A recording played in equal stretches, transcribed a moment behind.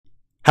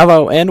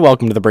Hello and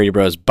welcome to the Brady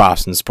Bros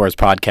Boston Sports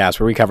Podcast,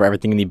 where we cover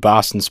everything in the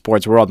Boston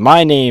sports world.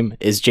 My name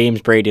is James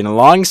Brady, and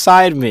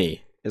alongside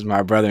me is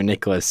my brother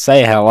Nicholas.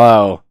 Say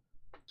hello.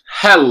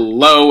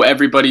 Hello,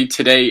 everybody.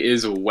 Today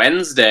is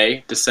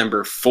Wednesday,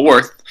 December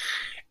 4th,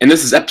 and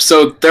this is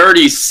episode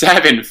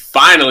 37.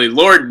 Finally,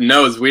 Lord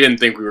knows we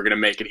didn't think we were going to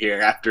make it here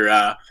after,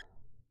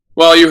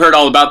 you heard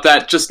all about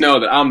that. Just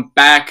know that I'm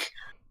back.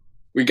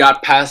 We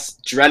got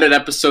past dreaded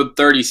episode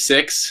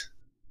 36.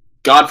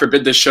 God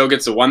forbid this show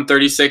gets to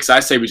 136. I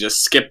say we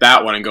just skip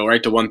that one and go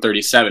right to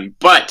 137.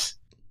 But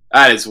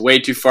that is way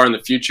too far in the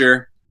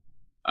future.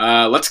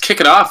 Let's kick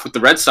it off with the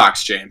Red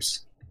Sox,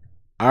 James.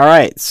 All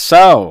right,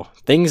 so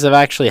things have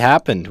actually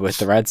happened with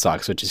the Red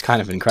Sox, which is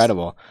kind of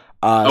incredible.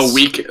 A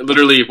week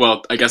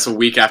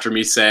after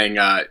me saying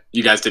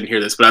you guys didn't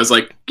hear this, but I was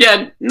like,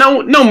 yeah,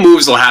 no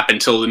moves will happen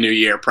till the new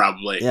year,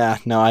 probably. Yeah,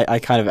 no, I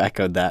kind of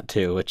echoed that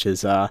too, which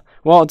is,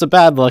 it's a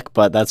bad look,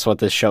 but that's what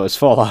this show is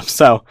full of.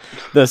 So,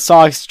 the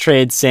Sox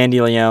trade Sandy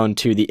Leon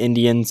to the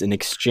Indians in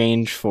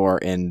exchange for,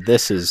 and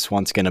this is,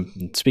 once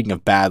again, speaking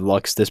of bad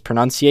looks, this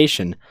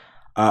pronunciation,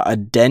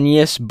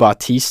 Adenius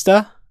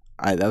Bautista.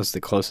 That was the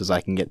closest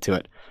I can get to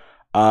it.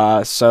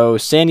 So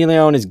Sandy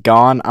Leon is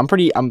gone. I'm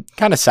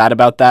kind of sad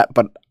about that,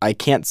 but I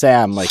can't say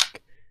I'm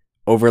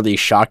overly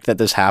shocked that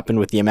this happened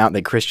with the amount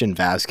that Christian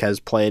Vasquez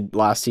played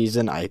last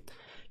season. I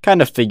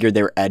kind of figured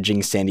they were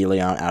edging Sandy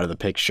Leon out of the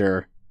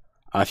picture.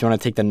 If you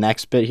want to take the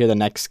next bit here, the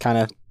next kind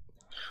of...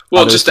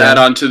 Well, just to add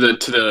on to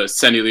the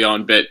Sandy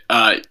Leon bit,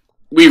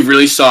 we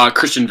really saw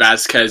Christian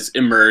Vasquez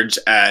emerge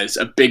as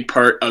a big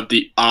part of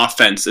the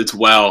offense as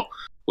well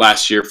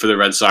last year for the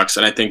Red Sox,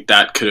 and I think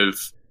that could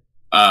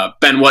have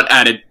been what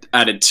added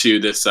to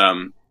this,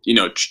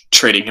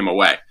 trading him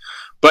away.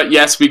 But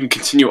yes, we can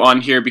continue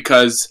on here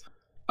because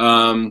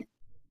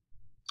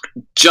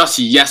just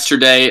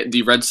yesterday,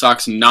 the Red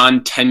Sox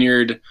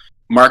non-tenured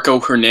Marco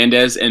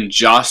Hernandez and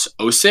Josh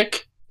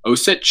Osich,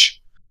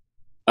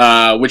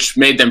 which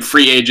made them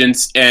free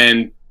agents,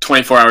 and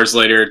 24 hours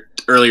later,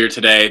 earlier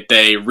today,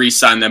 they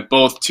re-signed them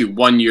both to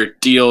one-year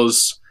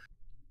deals,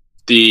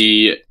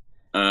 the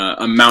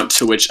amount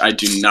to which I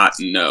do not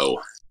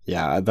know.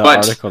 Yeah, the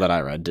article that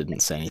I read didn't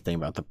say anything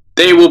about the...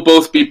 They will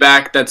both be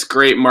back. That's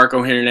great.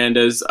 Marco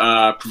Hernandez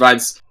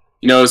provides,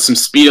 some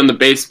speed on the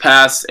base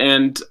pass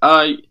and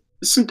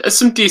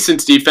some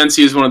decent defense.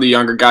 He is one of the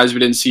younger guys. We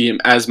didn't see him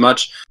as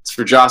much. As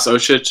for Josh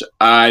Osich,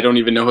 I don't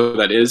even know who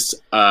that is.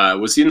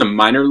 Was he in the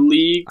minor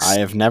leagues? I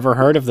have never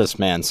heard of this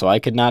man, so I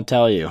could not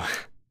tell you.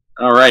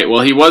 All right.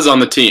 Well, he was on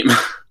the team.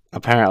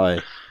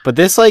 Apparently. But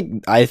this,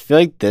 I feel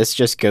like this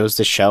just goes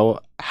to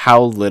show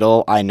how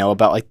little I know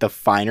about, the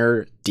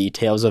finer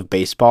details of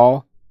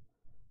baseball.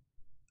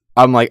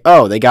 I'm like,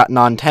 oh, they got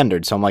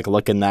non-tendered, so I'm,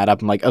 looking that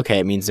up. I'm like, okay,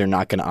 it means they're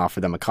not going to offer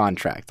them a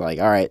contract. All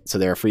right, so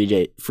they're a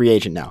free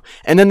agent now.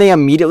 And then they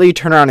immediately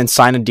turn around and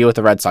sign a deal with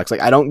the Red Sox.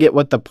 I don't get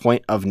what the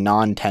point of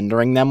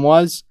non-tendering them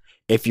was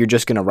if you're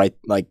just going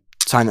to,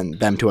 sign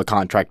them to a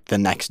contract the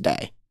next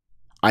day.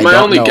 My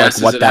only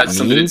guess is it had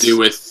something to do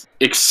with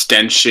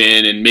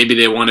extension, and maybe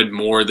they wanted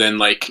more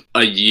than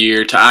a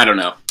year to... I don't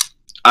know.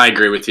 I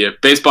agree with you.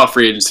 Baseball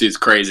free agency is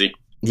crazy.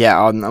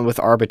 Yeah, with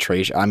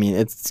arbitration, I mean,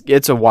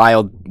 it's a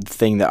wild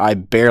thing that I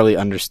barely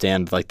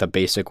understand the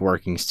basic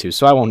workings to,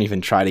 so I won't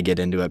even try to get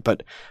into it.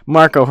 But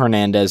Marco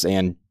Hernandez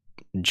and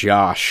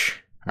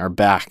Josh are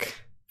back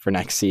for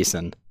next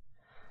season.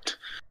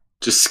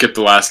 Just skip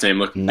the last name.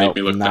 Make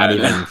me look not bad.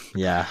 Even.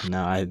 Yeah,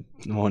 no, I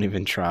won't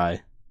even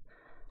try.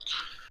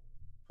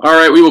 All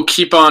right, we will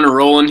keep on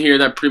rolling here.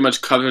 That pretty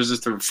much covers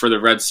it for the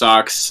Red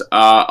Sox.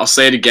 I'll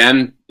say it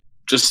again,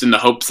 just in the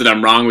hopes that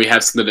I'm wrong. We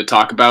have something to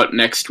talk about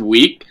next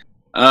week.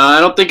 I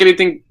don't think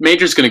anything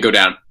major is going to go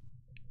down.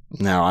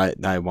 No,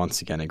 I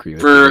once again agree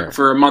with you.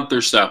 For a month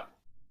or so.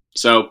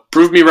 So,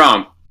 prove me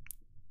wrong.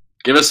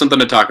 Give us something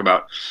to talk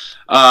about.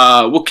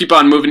 We'll keep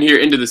on moving here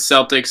into the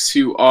Celtics,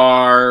 who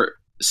are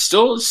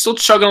still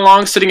chugging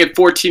along, sitting at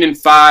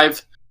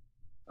 14-5.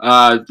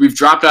 We've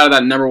dropped out of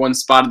that number one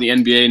spot in the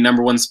NBA,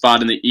 number one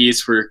spot in the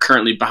East. We're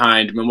currently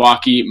behind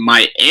Milwaukee,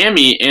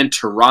 Miami, and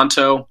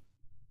Toronto.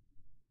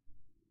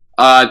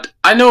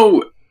 I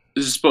know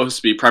this is supposed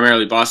to be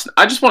primarily Boston.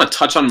 I just want to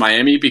touch on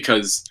Miami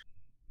because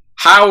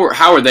how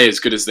are they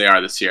as good as they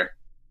are this year?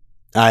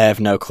 I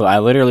have no clue. I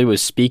literally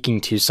was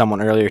speaking to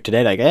someone earlier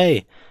today,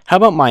 hey, how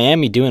about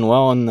Miami doing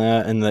well in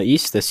the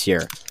East this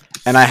year?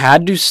 And I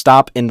had to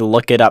stop and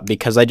look it up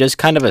because I just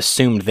kind of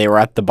assumed they were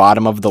at the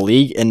bottom of the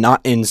league and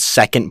not in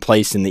second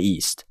place in the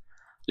East.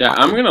 Yeah,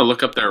 I'm going to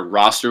look up their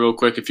roster real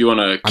quick if you want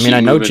to I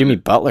know Jimmy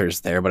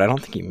Butler's there, but I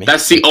don't think he made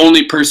That's the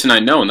only person I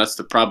know, and that's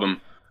the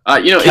problem.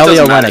 Kelly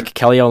Olynyk.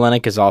 Kelly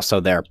Olynyk is also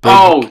there.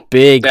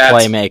 Big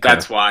playmaker.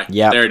 That's why.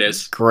 Yeah, there it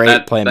is.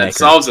 Great playmaker. That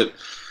solves it.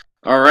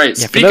 All right.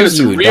 Yeah, speaking of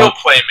some real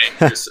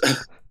playmakers,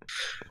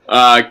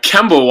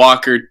 Kemba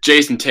Walker,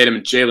 Jason Tatum,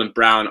 and Jaylen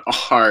Brown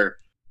are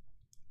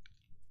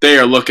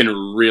looking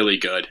really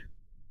good.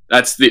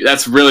 That's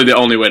really the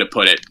only way to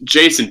put it.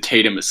 Jason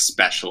Tatum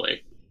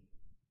especially.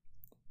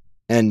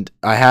 And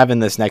I have in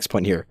this next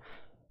point here,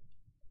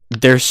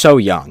 they're so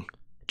young.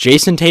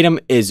 Jason Tatum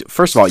is,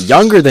 first of all,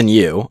 younger than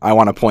you, I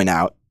want to point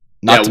out.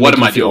 Not what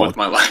am I doing with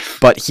my life?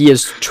 But he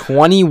is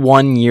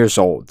 21 years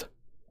old,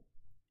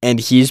 and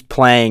he's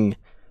playing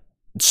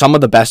some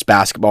of the best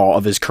basketball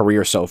of his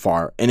career so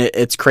far. And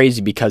it's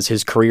crazy because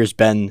his career's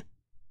been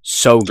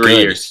so 3 good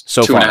years,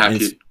 so far.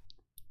 And it's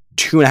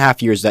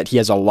 2.5 years that he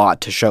has a lot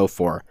to show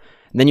for.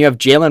 And then you have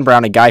Jaylen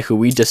Brown, a guy who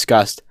we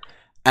discussed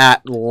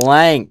at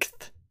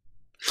length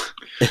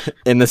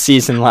in the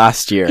season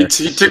last year. He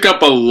took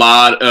up a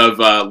lot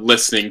of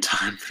listening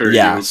time for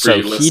you, so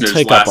you he listeners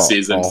took last up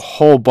season. A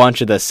whole bunch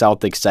of the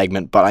Celtics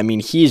segment, but I mean,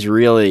 he's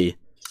really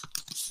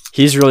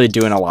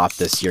doing a lot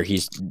this year.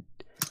 He's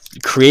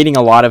creating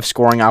a lot of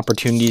scoring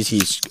opportunities.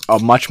 He's a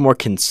much more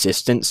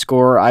consistent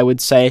scorer, I would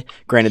say.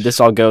 Granted, this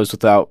all goes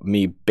without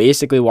me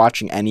basically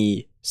watching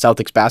any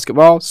Celtics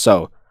basketball,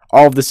 so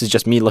all of this is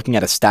just me looking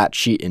at a stat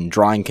sheet and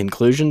drawing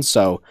conclusions,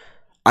 so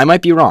I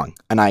might be wrong,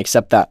 and I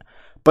accept that.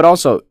 But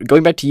also,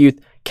 going back to youth,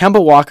 Kemba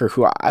Walker,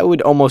 who I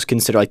would almost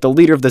consider like the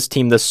leader of this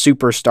team, the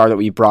superstar that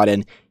we brought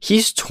in,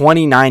 he's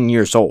 29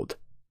 years old.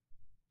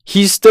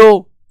 He's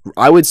still,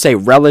 I would say,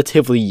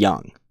 relatively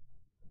young.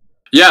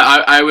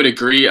 Yeah, I would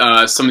agree.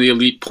 Some of the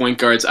elite point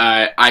guards,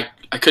 I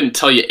couldn't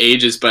tell you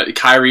ages, but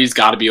Kyrie's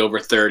got to be over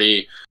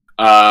 30.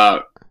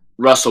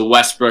 Russell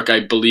Westbrook, I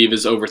believe,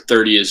 is over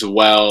 30 as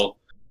well.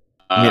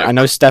 I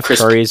know Steph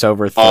Curry's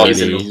over 30. Paul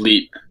is an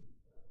elite.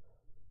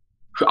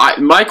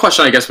 My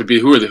question, I guess, would be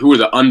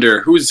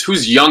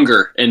who's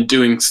younger and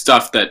doing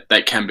stuff that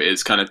Kemba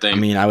is, kind of thing. I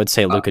mean, I would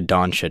say Luka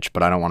Doncic,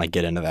 but I don't want to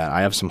get into that.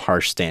 I have some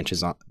harsh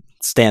stances on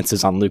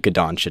Luka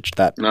Doncic.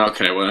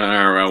 Okay,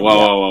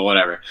 well,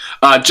 whatever.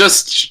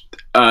 Just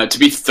to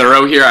be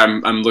thorough here,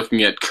 I'm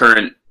looking at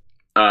current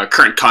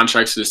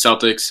contracts for the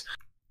Celtics.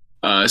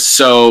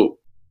 So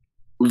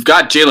we've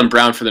got Jaylen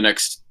Brown for the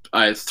next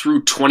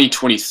through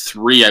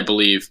 2023, I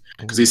believe,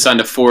 because he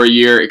signed a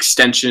 4-year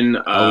extension.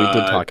 We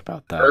did talk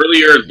about that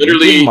earlier.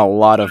 Literally, we gave him a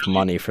lot of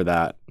money for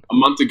that a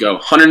month ago.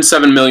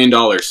 $107 million.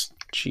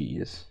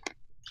 Jeez.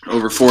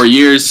 Over 4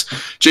 years.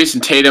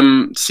 Jason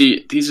Tatum.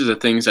 See, these are the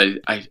things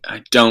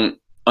I don't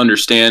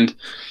understand.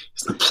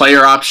 It's the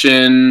player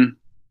option.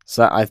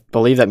 So I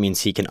believe that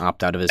means he can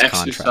opt out of his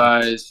contract.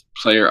 Exercise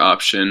player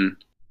option.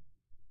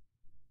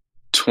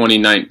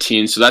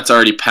 2019. So that's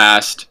already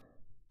passed.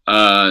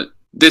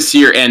 This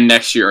year and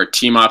next year are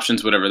team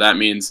options, whatever that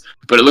means.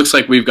 But it looks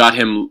like we've got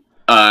him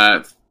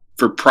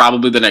for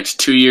probably the next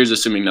 2 years,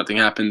 assuming nothing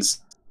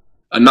happens.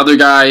 Another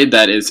guy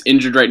that is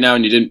injured right now,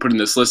 and you didn't put in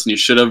this list, and you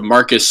should have,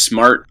 Marcus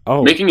Smart,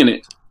 making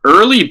an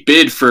early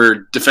bid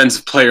for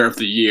Defensive Player of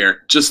the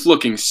Year, just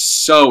looking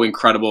so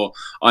incredible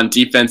on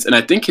defense. And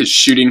I think his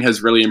shooting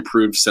has really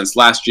improved since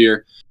last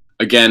year.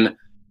 Again,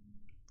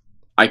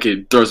 I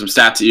could throw some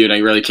stats at you, and I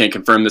really can't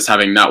confirm this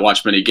having not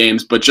watched many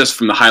games, but just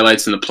from the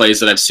highlights and the plays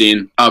that I've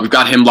seen, we've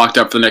got him locked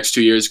up for the next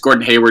 2 years.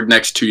 Gordon Hayward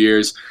next 2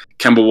 years.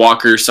 Kemba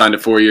Walker signed a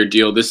 4-year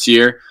deal this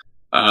year.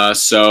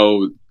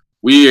 So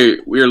we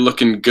are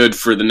looking good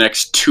for the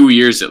next 2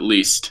 years at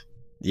least.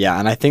 Yeah,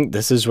 and I think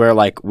this is where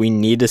we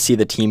need to see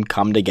the team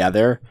come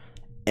together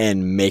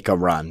and make a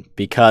run,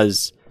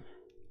 because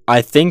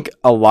I think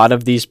a lot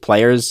of these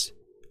players,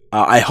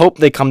 I hope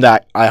they come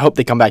back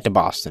to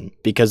Boston,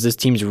 because this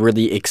team's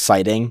really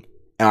exciting,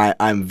 and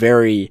I'm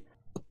very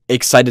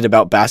excited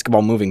about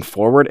basketball moving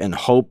forward, and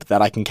hope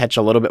that I can catch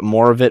a little bit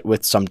more of it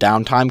with some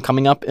downtime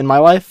coming up in my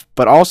life.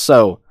 But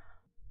also,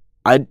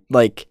 I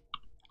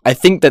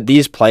think that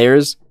these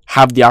players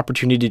have the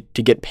opportunity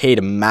to get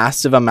paid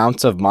massive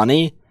amounts of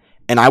money,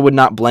 and I would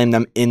not blame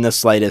them in the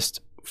slightest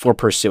for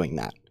pursuing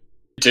that.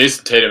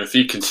 Jason Tatum, if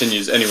he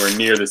continues anywhere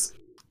near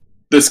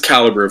this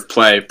caliber of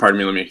play, pardon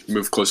me, let me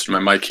move closer to my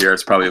mic here.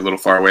 It's probably a little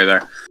far away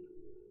there.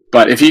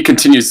 But if he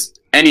continues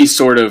any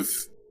sort of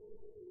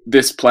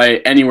this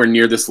play anywhere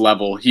near this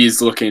level, he's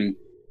gonna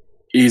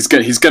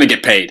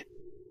get paid.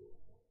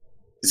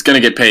 He's gonna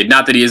get paid.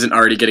 Not that he isn't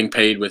already getting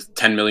paid with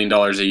 $10 million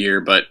a year,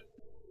 but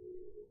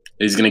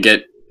he's gonna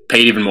get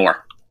paid even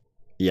more.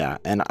 Yeah,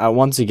 and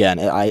once again,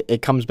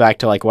 it comes back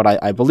to what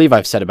I believe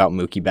I've said about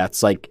Mookie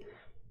Betts.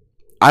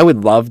 I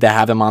would love to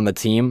have him on the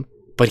team,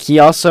 but he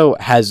also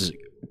has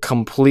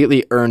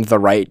completely earned the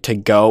right to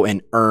go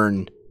and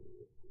earn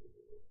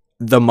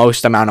the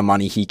most amount of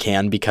money he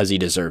can, because he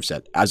deserves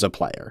it as a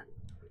player.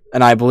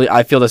 And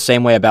I feel the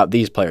same way about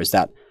these players,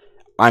 that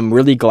I'm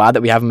really glad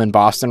that we have them in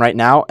Boston right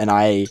now, and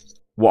I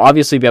will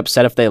obviously be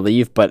upset if they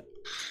leave, but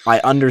I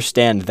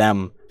understand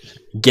them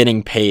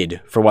getting paid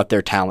for what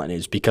their talent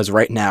is, because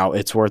right now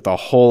it's worth a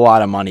whole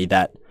lot of money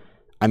that,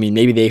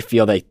 maybe they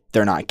feel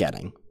they're not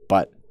getting.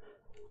 But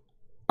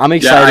I'm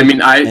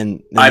excited.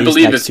 I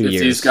believe if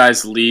these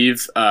guys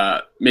leave,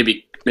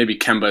 maybe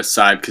Kemba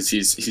aside, because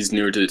he's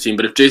newer to the team.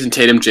 But if Jason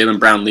Tatum, Jaylen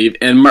Brown leave,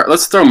 and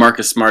let's throw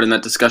Marcus Smart in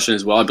that discussion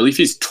as well. I believe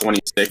he's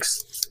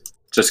 26,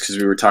 just because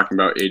we were talking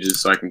about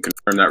ages, so I can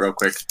confirm that real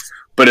quick.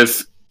 But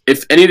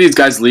if any of these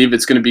guys leave,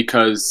 it's going to be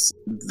because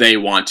they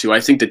want to.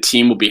 I think the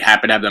team will be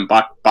happy to have them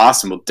back.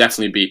 Boston will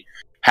definitely be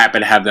happy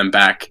to have them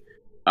back.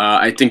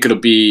 I think it'll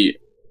be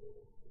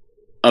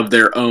of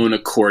their own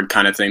accord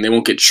kind of thing. They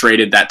won't get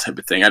traded, that type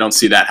of thing. I don't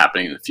see that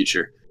happening in the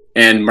future.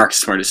 And Marcus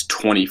Smart is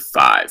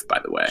 25, by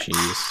the way.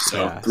 Jeez,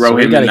 so yeah. throw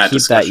him in that keep that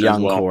discussion young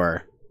as well.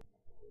 core.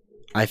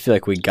 I feel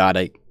like we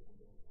gotta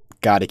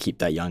keep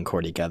that young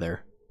core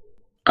together.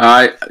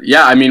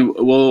 Yeah, I mean,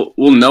 we'll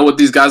know what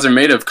these guys are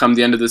made of come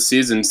the end of the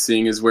season,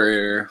 seeing as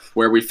where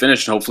we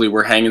finished. Hopefully,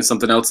 we're hanging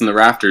something else in the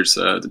rafters,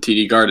 the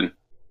TD Garden.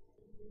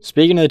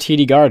 Speaking of the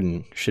TD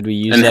Garden, should we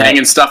use and that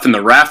hanging stuff in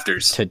the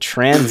rafters to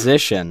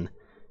transition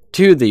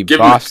to the give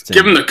Boston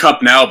them the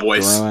cup now,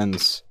 boys.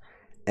 Bruins?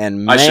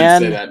 And I should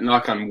man, say that.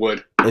 Knock on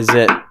wood. is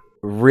it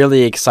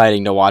really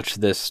exciting to watch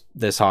this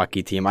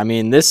hockey team? I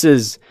mean, this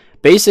is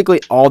basically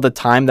all the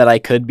time that I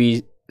could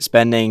be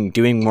spending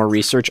doing more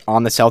research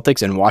on the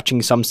Celtics and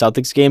watching some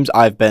Celtics games.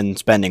 I've been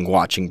spending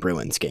watching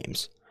Bruins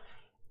games,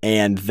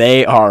 and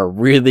they are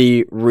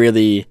really,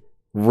 really,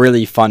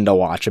 really fun to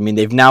watch. I mean,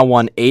 they've now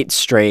won 8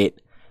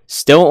 straight,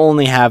 still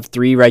only have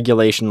 3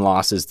 regulation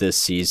losses this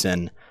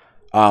season.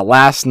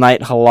 Last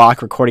night,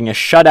 Halak recording a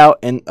shutout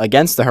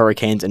against the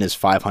Hurricanes in his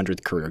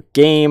 500th career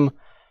game.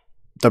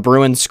 The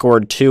Bruins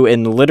scored 2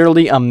 in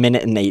literally a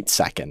minute and 8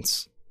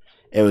 seconds.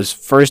 It was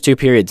first 2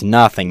 periods,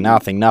 nothing. The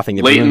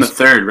Late Bruins, in the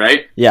third,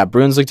 right? Yeah,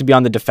 Bruins looked to be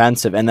on the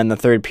defensive, and then the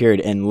third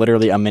period, in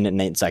literally a minute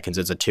and 8 seconds,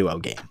 it's a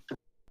 2-0 game.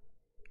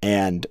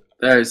 And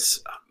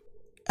it's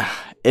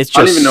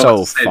just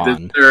so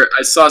fun.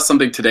 I saw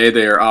something today.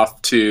 They are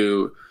off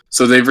to...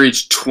 So they've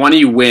reached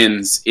 20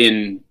 wins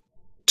in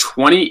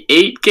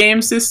 28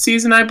 games this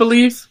season, I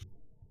believe.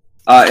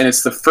 And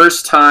it's the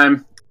first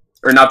time...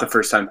 Or not the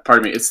first time,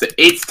 pardon me. It's the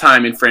 8th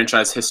time in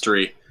franchise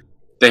history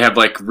they have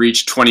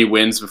reached 20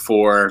 wins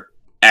before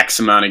X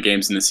amount of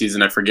games in the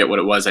season. I forget what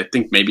it was. I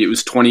think maybe it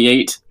was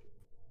 28.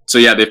 So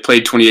yeah, they've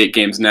played 28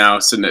 games now,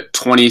 sitting at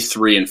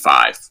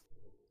 23-5.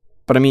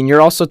 But I mean,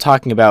 you're also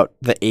talking about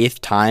the 8th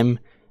time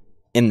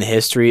in the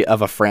history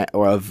of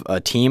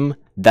a team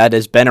that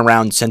has been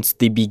around since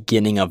the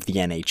beginning of the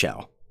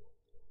NHL.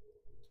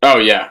 Oh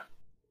yeah.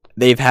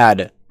 They've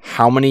had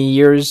how many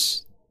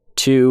years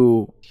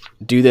to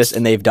do this,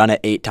 and they've done it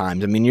 8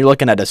 times. I mean, you're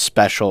looking at a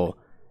special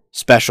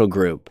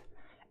group.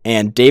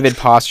 And David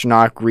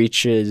Pastrnak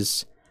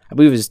reaches, I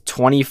believe it was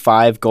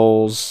 25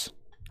 goals.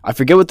 I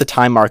forget what the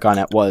time mark on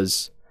it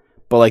was,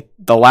 but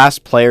the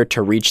last player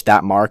to reach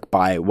that mark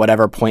by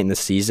whatever point in the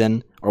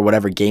season or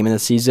whatever game in the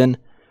season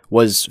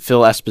was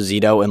Phil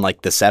Esposito in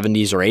the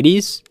 70s or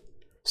 80s.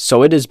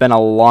 So it has been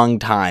a long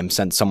time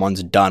since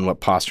someone's done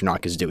what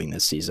Pastrnak is doing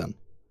this season.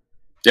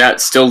 Yeah,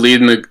 it's still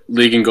leading the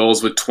league in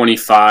goals with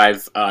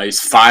 25. He's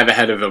 5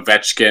 ahead of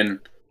Ovechkin.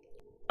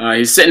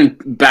 He's sitting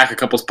back a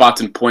couple spots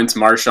in points.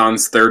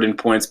 Marchand's 3rd in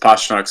points.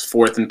 Pasternak's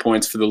 4th in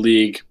points for the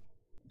league.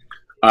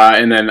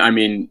 And then, I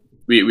mean,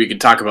 we could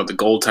talk about the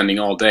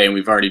goaltending all day, and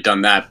we've already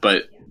done that.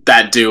 But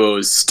that duo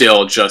is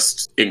still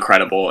just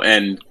incredible.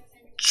 And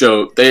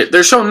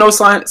they're showing no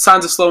signs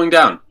of slowing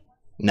down.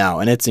 No,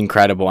 and it's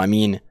incredible. I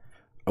mean,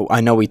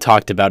 I know we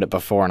talked about it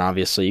before, and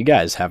obviously you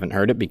guys haven't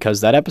heard it because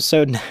that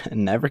episode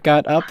never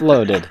got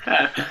uploaded.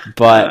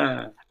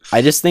 But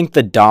I just think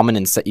the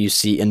dominance that you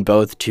see in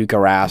both Tuukka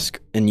Rask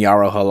and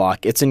Jaro Halak,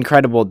 it's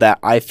incredible that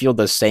I feel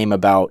the same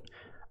about,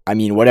 I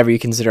mean, whatever you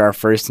consider our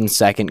first and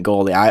second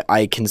goalie.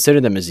 I consider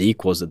them as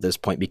equals at this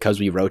point because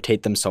we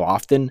rotate them so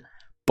often.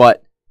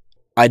 But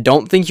I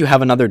don't think you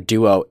have another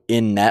duo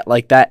in net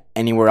like that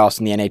anywhere else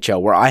in the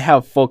NHL where I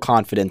have full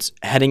confidence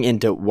heading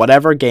into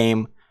whatever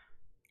game.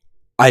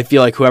 I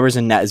feel like whoever's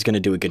in net is going to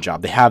do a good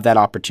job. They have that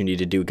opportunity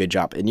to do a good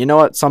job. And you know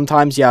what?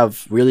 Sometimes you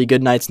have really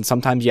good nights and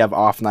sometimes you have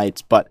off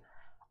nights, but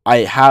I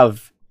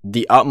have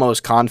the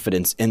utmost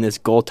confidence in this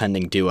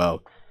goaltending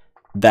duo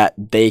that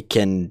they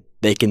can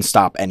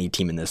stop any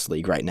team in this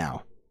league right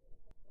now.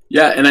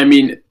 Yeah, and I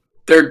mean,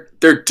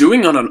 they're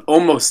doing on an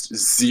almost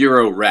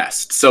zero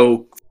rest.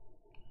 So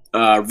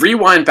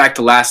rewind back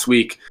to last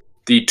week,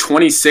 the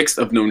 26th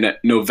of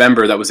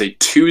November, that was a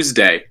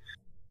Tuesday.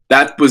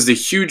 That was the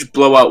huge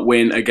blowout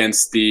win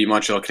against the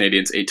Montreal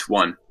Canadiens,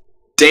 8-1.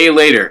 Day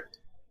later,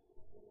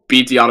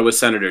 beat the Ottawa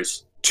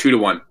Senators,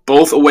 2-1.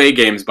 Both away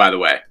games, by the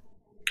way.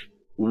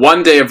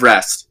 1 day of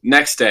rest.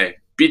 Next day,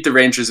 beat the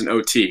Rangers in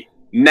OT.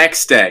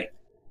 Next day,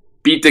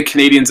 beat the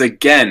Canadiens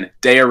again.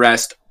 Day of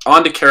rest.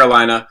 On to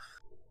Carolina.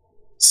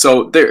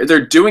 So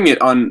they're doing it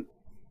on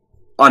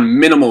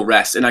minimal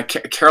rest. And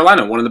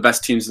Carolina, one of the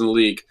best teams in the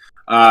league.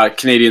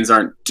 Canadiens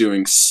aren't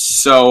doing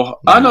so.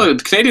 No,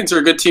 the Canadiens are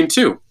a good team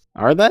too.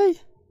 Are they?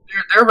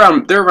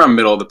 They're around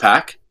middle of the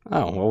pack.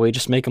 Oh, well, we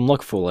just make them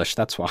look foolish.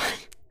 That's why.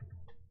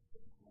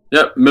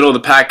 Yep, middle of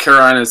the pack.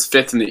 Carolina is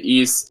 5th in the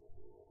East.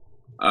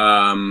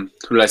 Who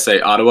did I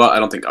say? Ottawa? I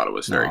don't think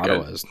Ottawa's very good.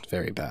 Ottawa is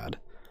very bad.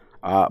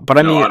 But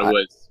I mean,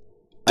 Ottawa's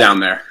down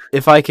there.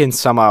 If I can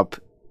sum up,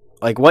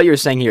 what you're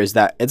saying here is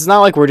that it's not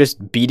like we're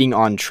just beating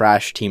on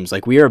trash teams.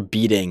 We are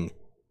beating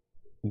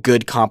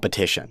good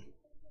competition.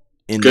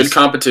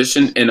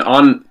 Competition and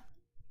on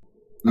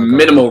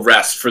minimal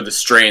rest for the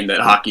strain that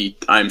hockey,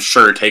 I'm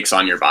sure, takes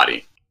on your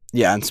body.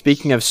 Yeah, and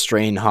speaking of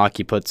strain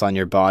hockey puts on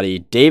your body,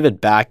 David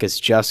Back is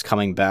just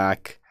coming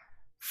back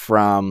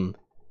from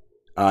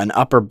an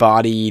upper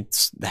body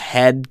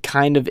head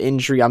kind of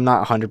injury. I'm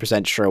not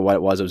 100% sure what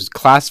it was. It was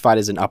classified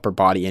as an upper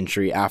body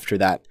injury after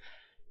that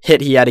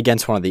hit he had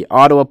against one of the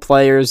Ottawa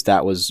players.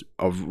 That was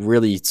a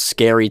really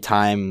scary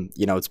time.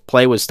 His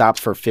play was stopped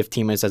for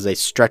 15 minutes as they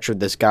stretchered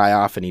this guy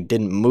off, and he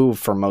didn't move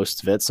for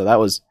most of it. So that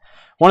was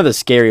one of the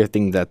scarier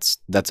things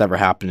that's ever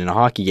happened in a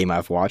hockey game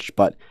I've watched.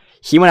 But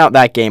he went out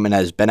that game and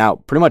has been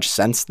out pretty much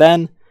since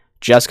then,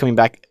 just coming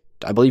back,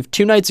 I believe,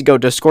 2 nights ago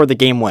to score the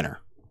game winner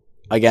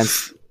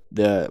against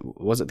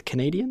was it the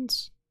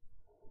Canadians?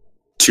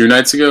 2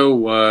 nights ago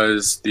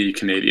was the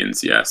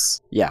Canadians,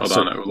 yes. Yeah. Hold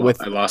on,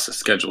 I lost the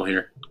schedule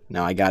here.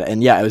 No, I got it.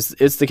 And yeah,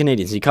 it's the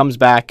Canadians. He comes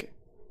back,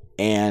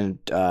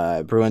 and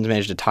Bruins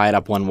managed to tie it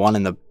up 1-1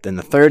 in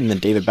the third, and then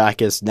David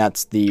Backes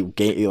nets the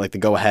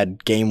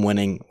go-ahead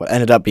game-winning, what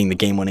ended up being the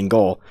game-winning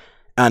goal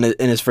in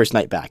his first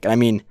night back. And I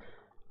mean,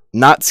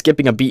 not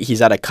skipping a beat, he's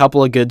had a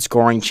couple of good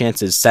scoring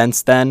chances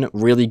since then.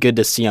 Really good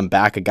to see him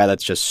back, a guy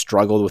that's just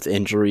struggled with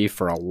injury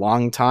for a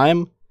long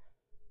time.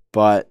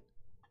 But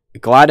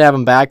glad to have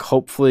him back.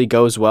 Hopefully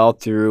goes well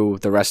through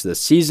the rest of the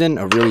season.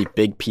 A really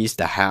big piece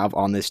to have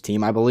on this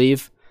team, I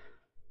believe.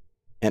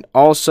 And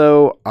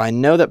also, I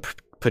know that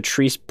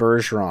Patrice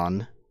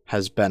Bergeron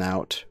has been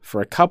out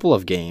for a couple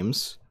of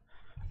games.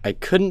 I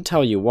couldn't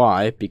tell you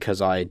why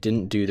because I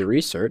didn't do the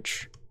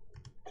research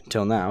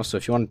until now. So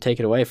if you want to take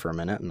it away for a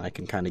minute, and I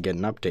can kind of get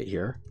an update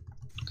here.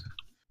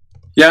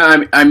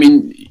 Yeah, I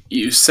mean,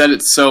 you said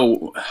it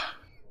so.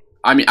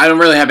 I mean, I don't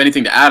really have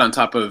anything to add on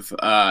top of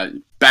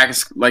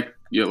Backes. Like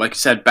you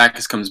said,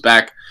 Backes comes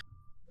back.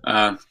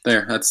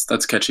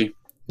 That's catchy.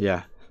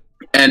 Yeah.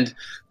 And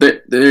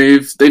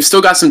they've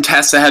still got some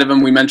tests ahead of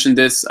them. We mentioned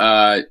this.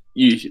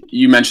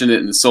 You mentioned it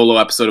in the solo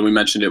episode, and we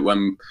mentioned it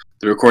when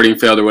the recording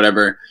failed or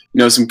whatever.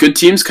 Some good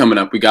teams coming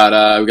up. We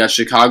got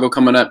Chicago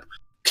coming up,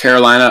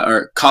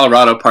 Colorado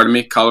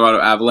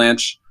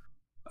Avalanche.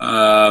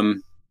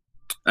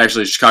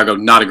 Actually, Chicago,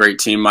 not a great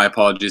team. My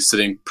apologies,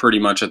 sitting pretty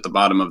much at the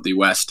bottom of the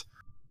West.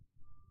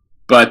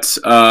 But,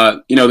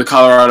 the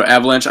Colorado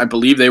Avalanche, I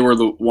believe they were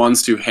the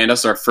ones to hand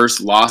us our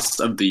first loss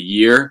of the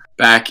year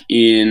back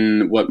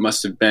in what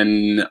must have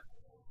been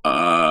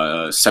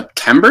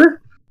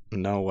September?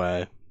 No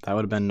way. That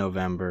would have been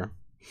November.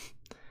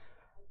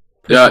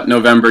 Yeah,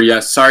 November,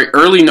 yes. Sorry,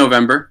 early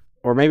November.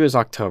 Or maybe it was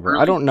October.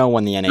 I don't know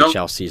when the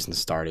NHL season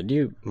started.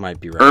 You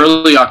might be right.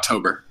 Early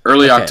October.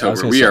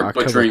 October. We are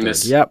butchering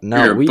this. Yep.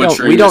 No, we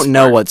don't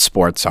know what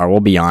sports are. We'll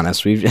be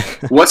honest.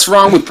 What's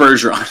wrong with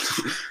Bergeron?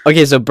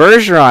 Okay, so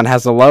Bergeron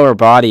has a lower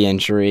body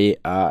injury,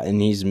 and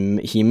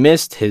he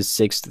missed his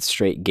 6th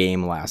straight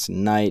game last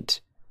night.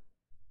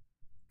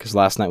 Because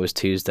last night was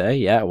Tuesday.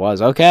 Yeah, it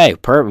was. Okay,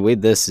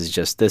 perfect.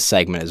 This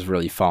segment is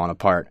really falling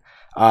apart.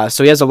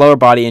 So he has a lower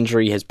body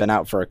injury. He has been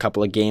out for a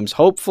couple of games.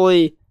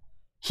 Hopefully,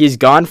 he's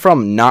gone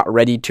from not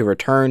ready to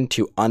return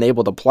to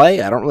unable to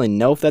play. I don't really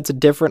know if that's a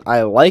different.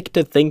 I like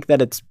to think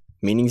that it's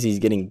means he's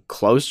getting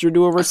closer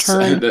to a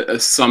return.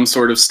 Some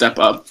sort of step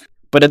up.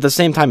 But at the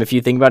same time, if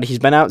you think about it, he's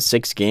been out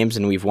 6 games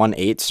and we've won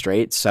 8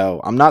 straight. So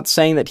I'm not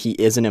saying that he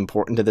isn't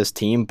important to this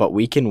team, but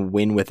we can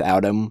win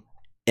without him.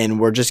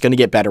 And we're just going to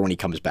get better when he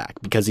comes back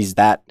because he's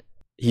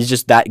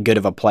just that good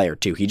of a player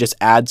too. He just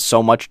adds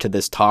so much to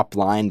this top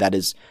line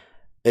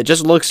it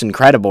just looks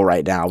incredible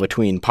right now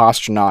between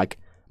Pastrnak,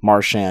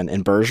 Marchand,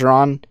 and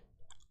Bergeron.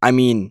 I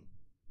mean,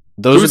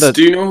 do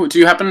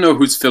you happen to know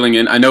who's filling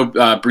in? I know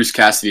Bruce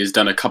Cassidy has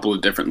done a couple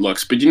of different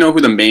looks, but do you know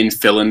who the main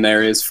fill-in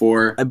there is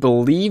for? I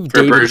believe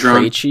David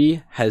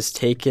Krejci has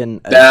taken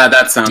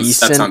that sounds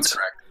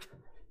correct.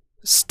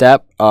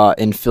 Step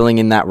in filling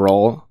in that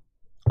role.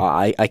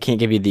 I can't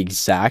give you the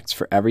exacts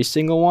for every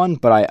single one,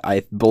 but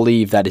I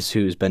believe that is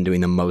who's been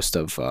doing the most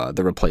of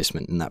the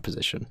replacement in that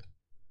position.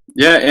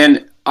 Yeah,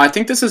 and I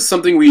think this is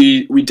something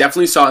we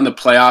definitely saw in the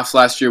playoffs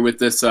last year with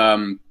this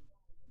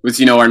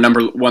with our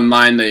number 1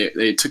 line.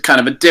 They took kind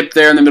of a dip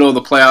there in the middle of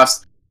the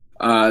playoffs.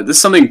 This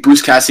is something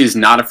Bruce Cassidy is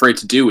not afraid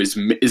to do is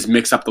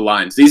mix up the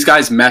lines. These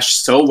guys mesh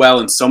so well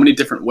in so many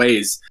different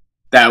ways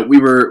that we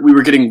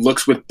were getting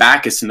looks with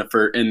Backes in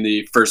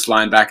the first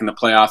line back in the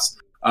playoffs.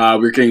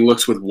 We were getting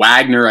looks with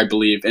Wagner, I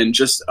believe, and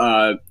just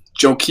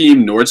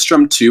Joakim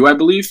Nordstrom too, I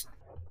believe.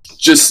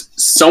 Just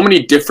so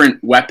many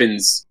different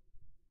weapons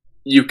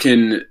you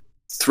can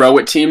throw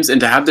at teams,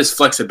 and to have this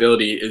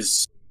flexibility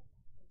is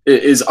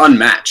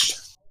unmatched.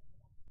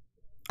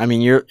 I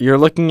mean, you're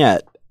looking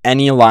at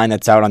any line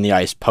that's out on the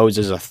ice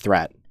poses a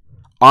threat.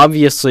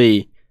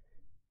 Obviously,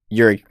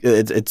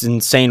 it's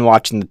insane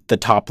watching the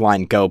top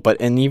line go,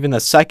 but in even the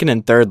second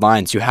and third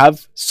lines, you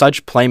have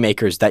such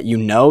playmakers that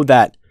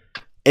that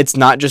it's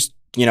not just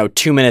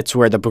 2 minutes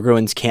where the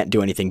Bruins can't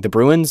do anything. The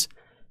Bruins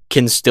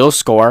can still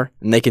score,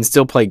 and they can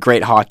still play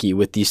great hockey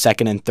with the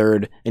second and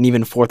third and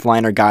even fourth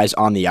liner guys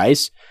on the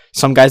ice.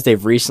 Some guys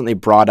they've recently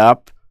brought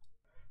up.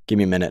 Give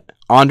me a minute.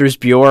 Anders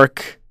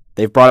Bjork.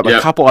 They've brought up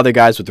a couple other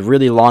guys with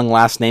really long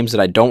last names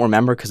that I don't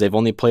remember because they've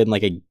only played in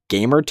like a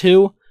game or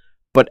two.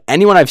 But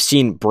anyone I've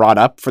seen brought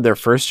up for their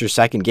first or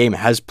second game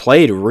has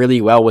played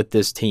really well with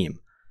this team.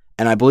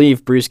 And I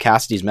believe Bruce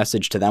Cassidy's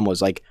message to them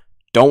was like,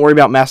 don't worry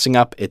about messing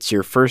up. It's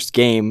your first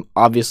game.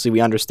 Obviously,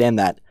 we understand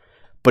that.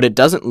 But it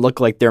doesn't look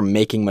like they're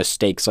making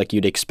mistakes like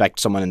you'd expect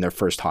someone in their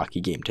first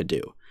hockey game to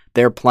do.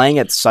 They're playing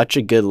at such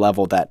a good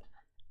level that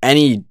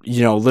any,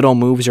 little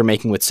moves you're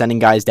making with sending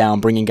guys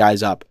down, bringing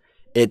guys up,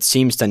 it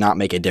seems to not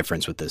make a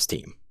difference with this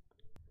team.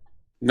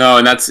 No,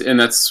 and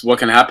that's what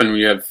can happen when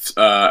you have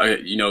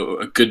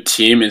a good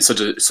team and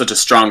such a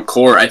strong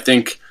core. I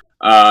think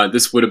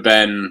this would have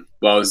been,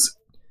 well, it was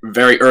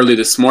very early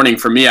this morning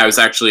for me. I was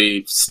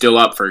actually still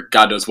up for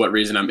God knows what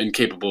reason. I'm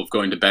incapable of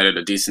going to bed at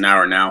a decent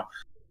hour now.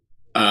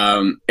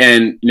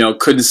 And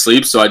couldn't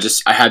sleep, so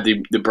I had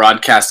the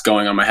broadcast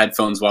going on my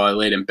headphones while I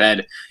laid in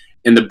bed.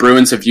 And the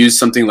Bruins have used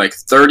something like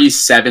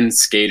 37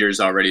 skaters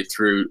already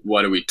through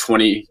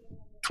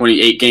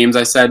 28 games,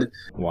 I said.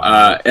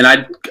 Wow. And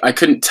I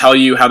couldn't tell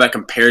you how that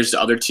compares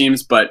to other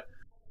teams, but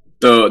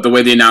the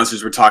way the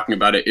announcers were talking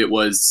about it, it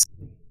was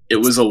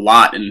a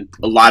lot, and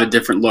a lot of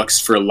different looks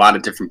for a lot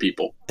of different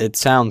people. It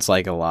sounds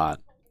like a lot.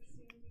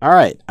 All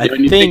right,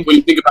 when you think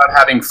about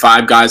having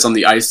 5 guys on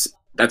the ice,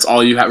 that's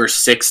all you have, or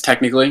 6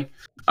 technically.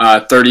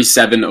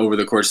 37 over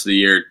the course of the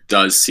year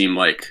does seem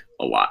like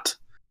a lot.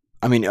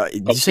 I mean,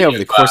 did you say over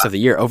the course of the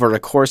year? Over the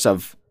course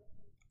of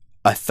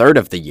a third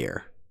of the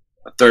year?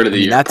 A third of the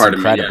year. That's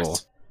incredible. Me,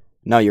 yes.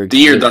 No, you're the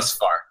year thus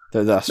far.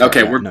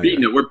 Okay, we're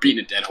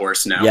beating a dead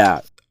horse now.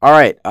 Yeah. All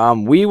right.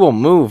 We will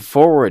move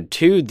forward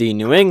to the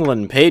New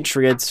England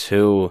Patriots,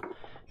 who,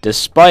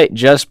 despite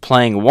just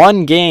playing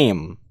one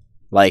game,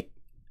 like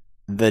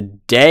the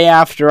day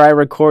after I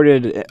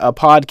recorded a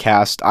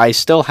podcast, I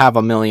still have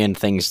a million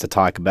things to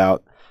talk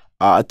about.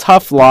 A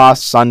tough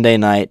loss Sunday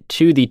night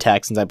to the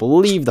Texans. I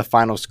believe the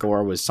final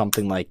score was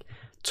something like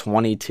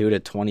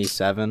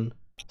 22-27.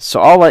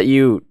 So I'll let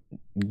you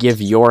give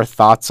your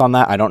thoughts on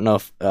that. I don't know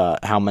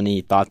how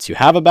many thoughts you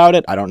have about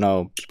it. I don't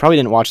know. You probably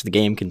didn't watch the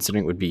game,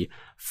 considering it would be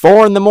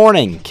 4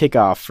 a.m.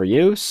 kickoff for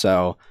you.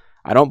 So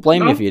I don't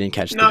blame you if you didn't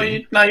catch the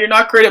game. No, you're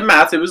not great at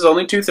math. It was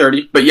only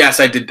 2:30. But yes,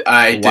 I did.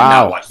 I did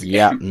not watch the game.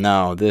 Yeah,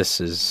 no, this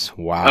is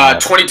wow.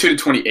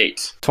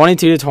 22-28.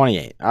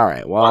 22-28. All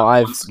right.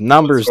 Well,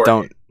 numbers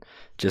don't.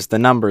 Just the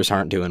numbers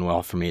aren't doing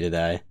well for me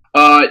today.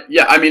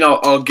 Yeah. I mean,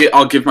 I'll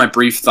give my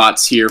brief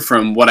thoughts here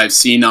from what I've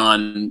seen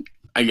on.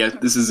 I guess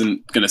this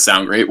isn't going to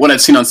sound great. What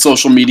I've seen on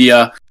social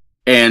media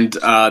and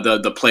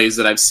the plays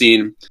that I've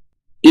seen.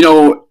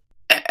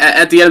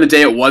 At the end of the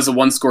day, it was a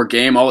 1-score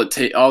game. All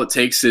it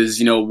takes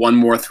is one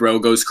more throw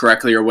goes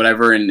correctly or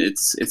whatever, and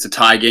it's a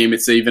tie game.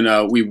 It's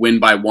even we win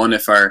by 1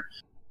 if our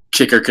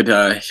kicker could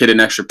hit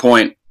an extra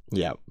point.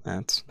 Yeah,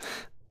 that's.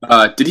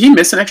 Did he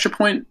miss an extra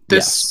point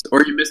Yes.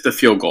 or he missed a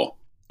field goal?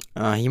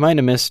 He might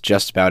have missed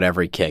just about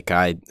every kick.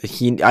 I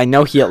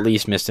know he at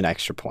least missed an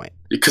extra point.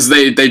 Because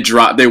they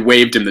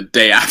waived him the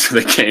day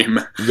after the game.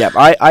 Yep,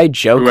 I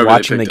joke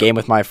watching the game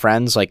with my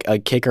friends, like a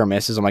kicker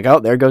misses, I'm like, oh,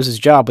 there goes his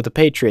job with the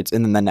Patriots,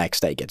 and then the next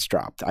day gets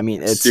dropped. I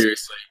mean, it's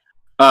seriously.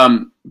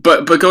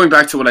 But going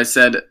back to what I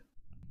said,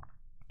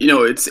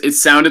 it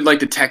sounded like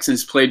the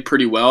Texans played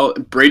pretty well.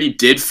 Brady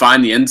did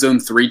find the end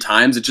zone 3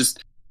 times. It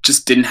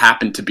just didn't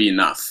happen to be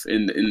enough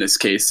in this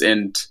case.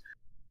 And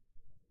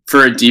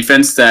for a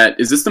defense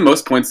is this the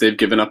most points they've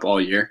given up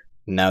all year?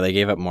 No, they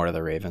gave up more to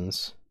the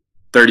Ravens.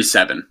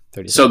 37.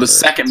 So the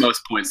second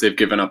most points they've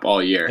given up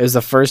all year. It was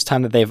the first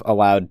time that they've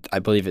allowed, I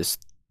believe it's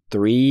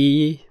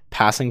 3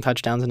 passing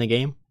touchdowns in a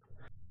game.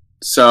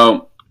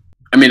 So,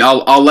 I mean,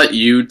 I'll let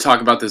you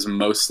talk about this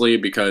mostly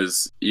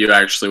because you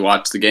actually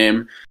watched the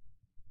game.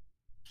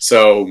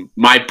 So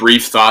my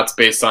brief thoughts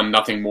based on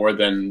nothing more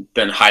than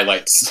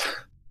highlights.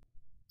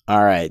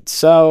 All right.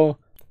 So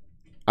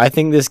I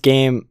think this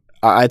game,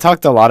 I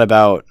talked a lot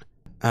about,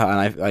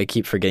 and I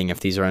keep forgetting if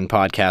these are in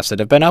podcasts that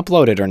have been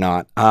uploaded or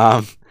not.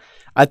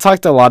 I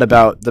talked a lot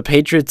about the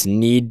Patriots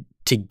need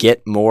to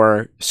get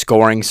more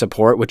scoring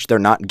support, which they're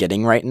not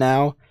getting right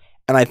now.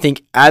 And I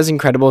think as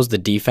incredible as the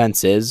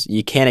defense is,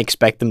 you can't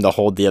expect them to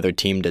hold the other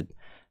team to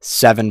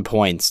 7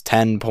 points,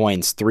 10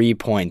 points, 3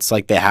 points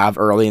like they have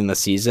early in the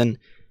season.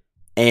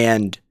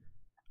 And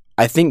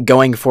I think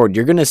going forward,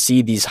 you're going to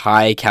see these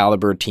high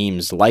caliber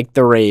teams like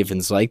the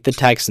Ravens, like the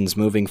Texans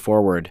moving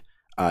forward,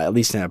 at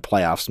least in the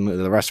playoffs.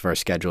 The rest of our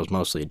schedule is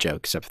mostly a joke,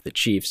 except for the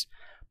Chiefs.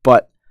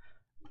 But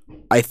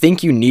I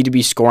think you need to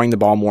be scoring the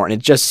ball more, and it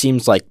just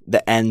seems like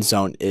the end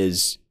zone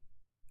is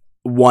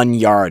 1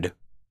 yard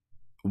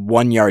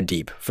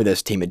deep for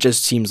this team. It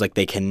just seems like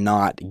they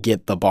cannot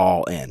get the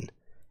ball in.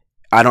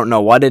 I don't know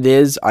what it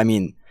is. I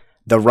mean,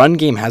 the run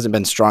game hasn't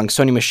been strong.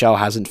 Sony Michel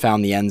hasn't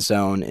found the end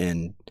zone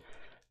in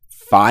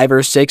 5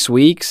 or 6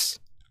 weeks.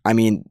 I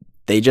mean,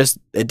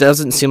 it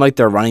doesn't seem like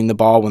they're running the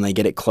ball when they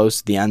get it close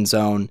to the end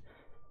zone.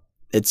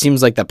 It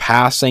seems like the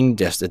passing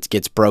it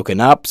gets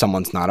broken up.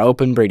 Someone's not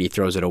open. Brady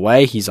throws it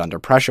away. He's under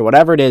pressure.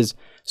 Whatever it is,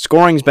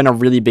 scoring's been a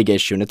really big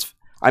issue.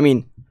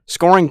 And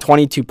scoring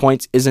 22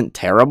 points isn't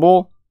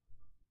terrible,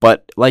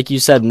 but like you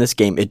said in this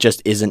game, it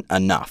just isn't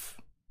enough.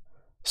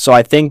 So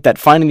I think that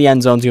finding the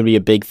end zone is going to be a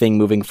big thing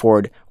moving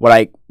forward. What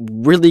I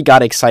really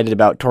got excited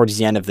about towards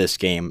the end of this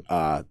game,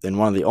 and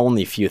one of the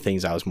only few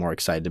things I was more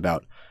excited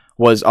about,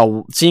 was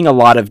seeing a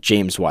lot of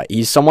James White.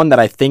 He's someone that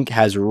I think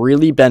has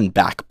really been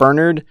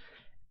backburnered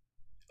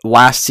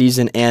last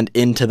season and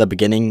into the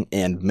beginning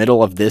and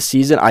middle of this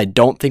season. I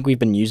don't think we've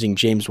been using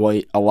James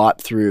White a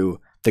lot through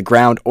the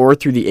ground or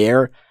through the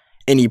air,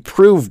 and he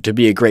proved to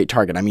be a great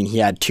target. I mean, he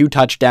had 2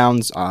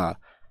 touchdowns, I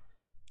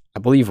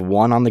believe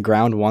 1 on the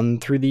ground, 1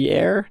 through the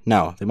air.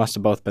 No, they must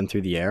have both been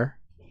through the air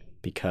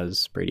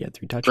because Brady had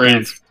 3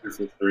 touchdowns.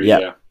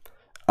 Yeah.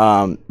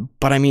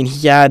 But I mean,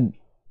 he had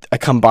a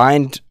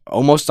combined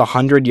almost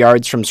 100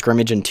 yards from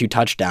scrimmage and 2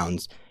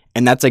 touchdowns.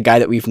 And that's a guy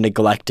that we've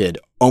neglected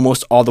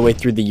almost all the way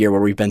through the year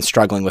where we've been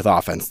struggling with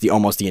offense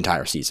almost the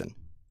entire season.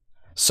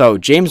 So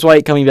James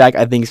White coming back,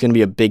 I think, is going to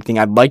be a big thing.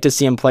 I'd like to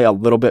see him play a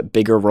little bit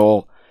bigger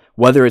role,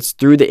 whether it's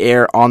through the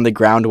air, on the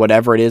ground,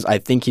 whatever it is. I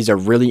think he's a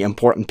really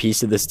important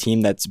piece of this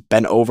team that's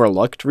been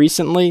overlooked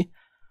recently.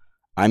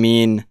 I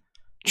mean,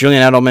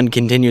 Julian Edelman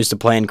continues to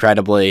play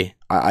incredibly.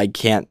 I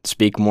can't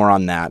speak more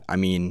on that. I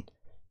mean,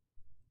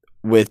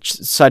 with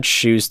such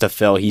shoes to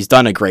fill, he's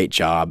done a great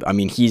job. I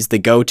mean, he's the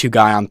go-to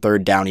guy on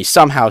third down. He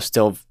somehow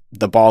still,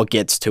 the ball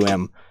gets to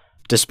him.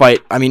 Despite,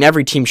 I mean,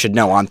 every team should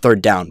know on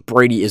third down,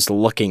 Brady is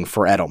looking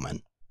for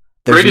Edelman.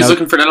 Brady's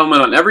looking for Edelman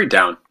on every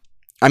down.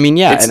 I mean,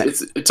 yeah.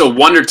 It's a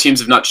wonder teams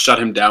have not shut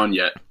him down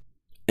yet.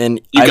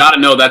 And you got to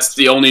know that's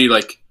the only,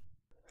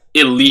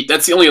 elite,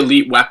 that's the only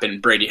elite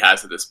weapon Brady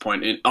has at this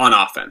point on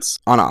offense.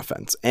 On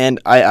offense. And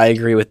I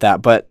agree with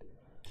that. But,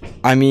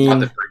 I mean...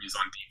 Not that Brady's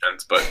on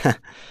defense, but...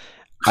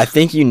 I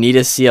think you need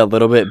to see a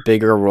little bit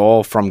bigger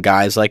role from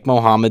guys like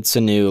Mohamed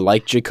Sanu,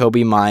 like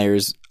Jacoby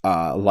Myers,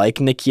 like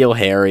N'Keal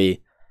Harry.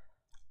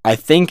 I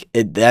think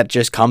that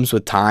just comes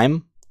with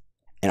time,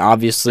 and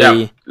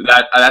obviously,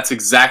 that's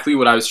exactly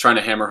what I was trying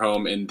to hammer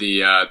home in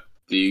the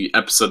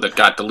episode that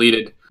got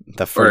deleted.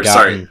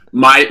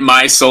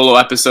 My solo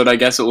episode, I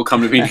guess it will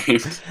come to be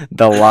named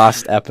the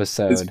lost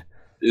episode.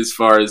 As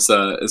far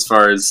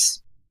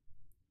as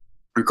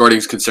recording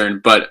is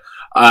concerned, but.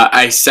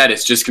 I said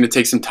it's just going to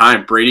take some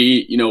time.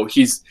 Brady,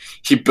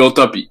 he built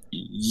up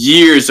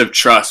years of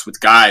trust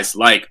with guys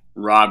like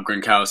Rob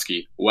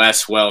Gronkowski,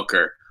 Wes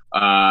Welker,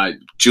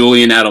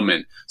 Julian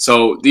Edelman.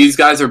 So these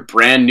guys are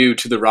brand new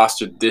to the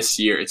roster this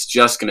year. It's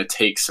just going to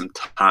take some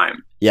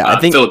time. Yeah, I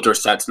think Philip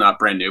Dorsett's not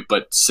brand new,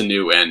 but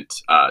Sanu and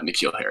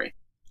N'Keal Harry.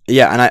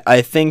 Yeah, and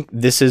I think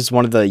this is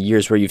one of the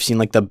years where you've seen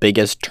the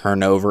biggest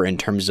turnover in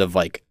terms of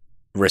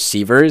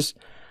receivers.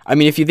 I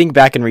mean, if you think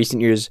back in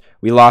recent years,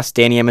 we lost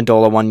Danny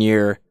Amendola one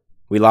year.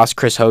 We lost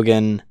Chris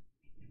Hogan.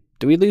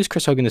 Did we lose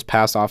Chris Hogan this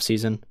past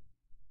offseason?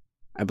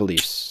 I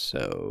believe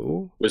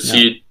so. Was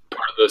he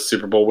part of the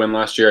Super Bowl win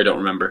last year? I don't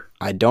remember.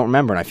 I don't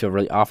remember, and I feel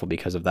really awful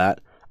because of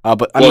that.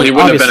 But he wouldn't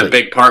have been a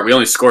big part. We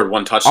only scored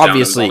 1 touchdown.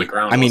 Obviously, on the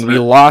ground, we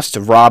lost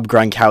Rob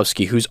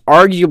Gronkowski, who's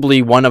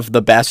arguably one of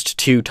the best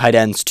 2 tight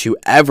ends to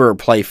ever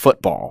play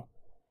football.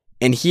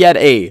 And he had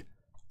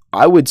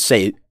I would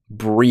say,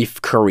 brief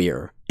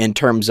career in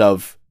terms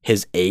of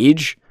his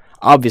age.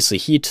 Obviously,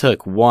 he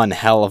took one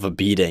hell of a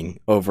beating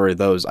over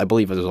those, I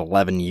believe it was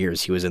 11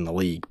 years he was in the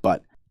league,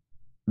 but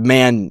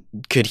man,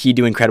 could he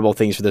do incredible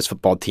things for this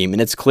football team. And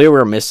it's clear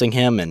we're missing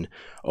him, and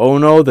oh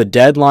no, the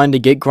deadline to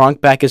get Gronk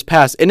back is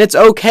passed. And it's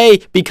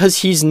okay, because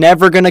he's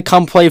never going to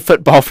come play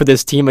football for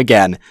this team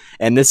again.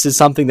 And this is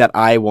something that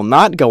I will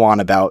not go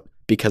on about,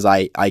 because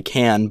I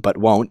can, but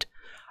won't.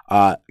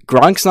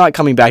 Gronk's not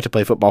coming back to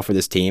play football for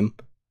this team.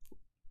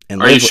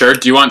 Are you sure?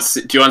 Do you want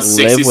 60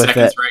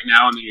 seconds right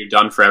now and then you're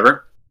done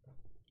forever?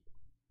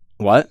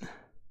 What? Do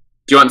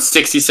you want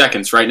 60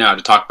 seconds right now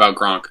to talk about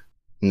Gronk?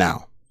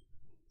 No?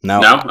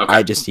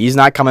 Okay. He's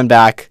not coming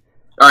back.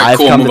 All right, I've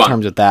come to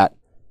terms with that.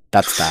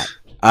 That's that.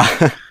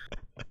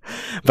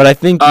 But I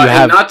think you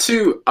have...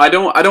 I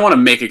don't want to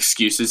make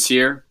excuses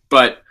here,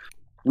 but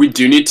we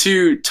do need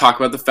to talk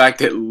about the fact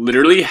that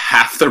literally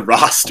half the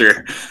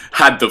roster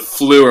had the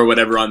flu or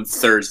whatever on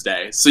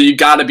Thursday. So you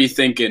got to be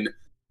thinking...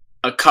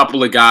 a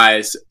couple of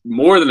guys,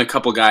 more than a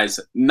couple guys,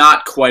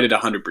 not quite at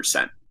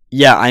 100%.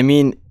 Yeah, I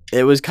mean,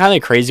 it was kind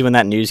of crazy when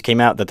that news came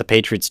out that the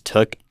Patriots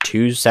took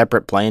 2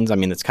 separate planes. I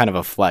mean, it's kind of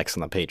a flex on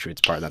the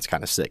Patriots' part. That's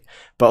kind of sick.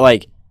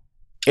 But,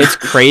 it's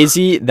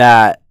crazy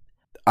that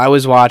I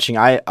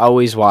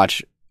always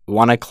watch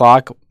 1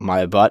 o'clock.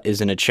 My butt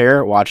is in a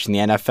chair watching the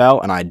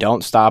NFL, and I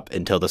don't stop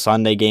until the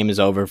Sunday game is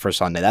over for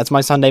Sunday. That's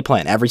my Sunday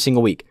plan every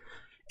single week.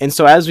 And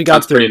so as we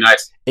got through, pretty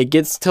nice. It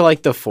gets to,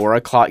 the 4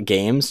 o'clock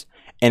games,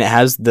 and it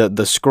has the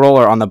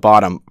scroller on the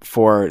bottom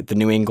for the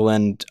New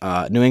England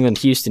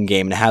Houston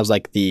game, and it has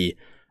the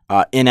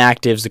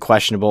inactives, the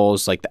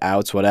questionables, the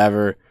outs,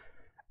 whatever.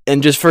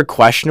 And just for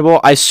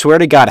questionable, I swear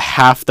to God,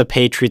 half the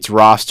Patriots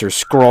roster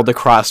scrolled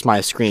across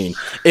my screen.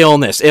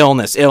 Illness. It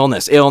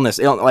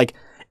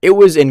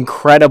was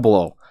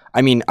incredible.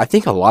 I mean, I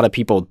think a lot of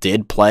people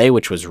did play,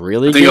 which was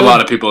really good. I think a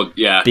lot of people,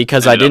 yeah.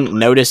 Because I didn't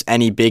notice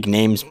any big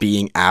names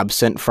being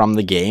absent from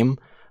the game.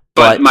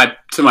 But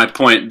to my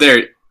point,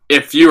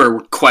 if you are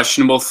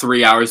questionable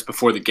 3 hours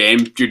before the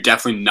game, you're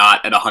definitely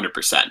not at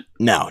 100%.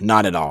 No,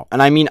 not at all.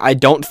 And I mean, I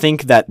don't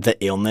think that the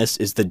illness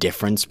is the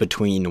difference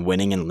between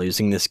winning and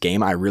losing this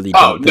game. I really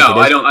don't think it is.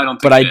 I don't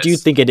think but I do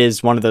think it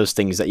is one of those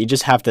things that you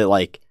just have to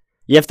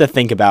you have to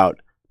think about,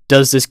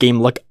 does this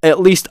game look at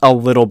least a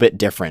little bit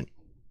different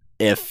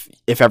if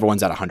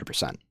everyone's at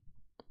 100%?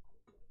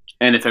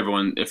 And if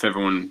everyone,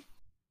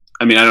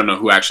 I mean, I don't know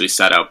who actually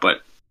sat out,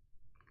 but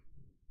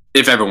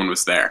if everyone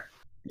was there.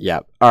 Yeah.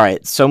 All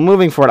right. So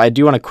moving forward, I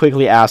do want to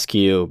quickly ask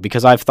you,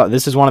 because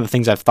this is one of the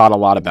things I've thought a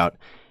lot about.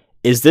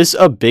 Is this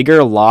a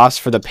bigger loss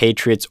for the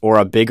Patriots or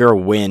a bigger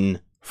win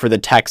for the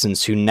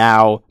Texans, who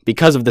now,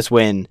 because of this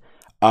win,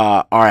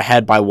 are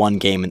ahead by one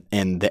game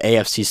in the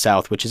AFC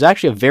South, which is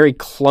actually a very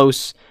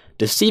close,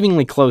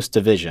 deceivingly close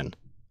division?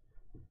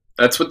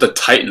 That's with the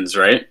Titans,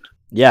 right?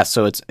 Yeah,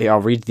 so I'll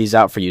read these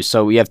out for you.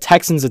 So we have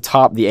Texans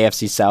atop the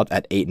AFC South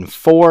at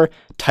 8-4,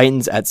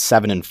 Titans at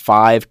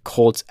 7-5,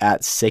 Colts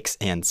at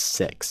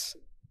 6-6.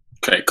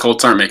 Okay,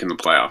 Colts aren't making the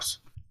playoffs.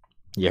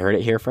 You heard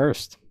it here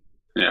first.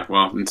 Yeah,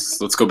 well,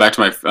 let's go back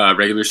to my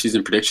regular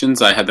season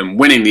predictions. I had them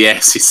winning the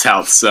AFC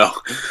South, so...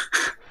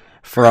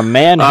 For a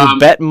man who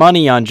bet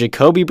money on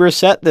Jacoby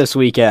Brissett this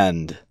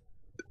weekend.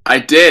 I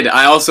did.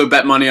 I also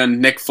bet money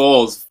on Nick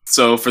Foles.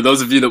 So for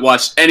those of you that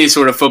watched any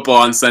sort of football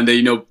on Sunday,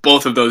 you know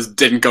both of those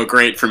didn't go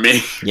great for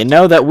me. You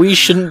know that we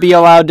shouldn't be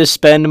allowed to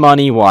spend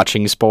money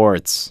watching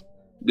sports.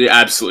 They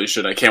absolutely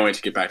should. I can't wait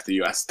to get back to the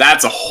U.S.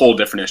 That's a whole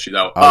different issue,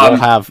 though.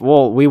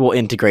 We will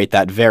integrate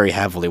that very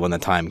heavily when the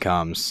time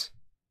comes.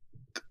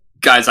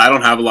 Guys, I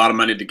don't have a lot of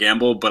money to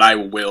gamble, but I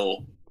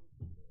will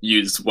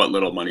use what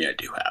little money I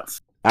do have.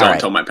 Don't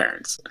tell my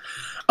parents.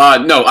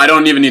 No, I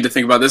don't even need to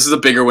think about it. This is a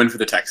bigger win for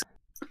the Texans.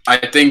 I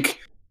think,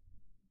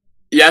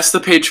 yes, the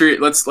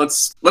Patriots.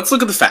 Let's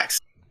look at the facts.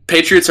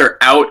 Patriots are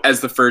out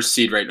as the first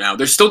seed right now.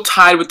 They're still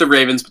tied with the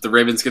Ravens, but the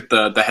Ravens get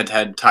the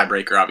head-to-head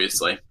tiebreaker,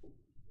 obviously.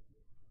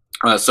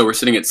 So we're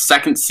sitting at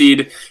second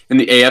seed in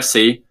the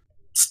AFC.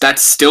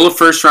 That's still a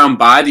first-round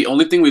bye. The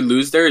only thing we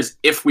lose there is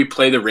if we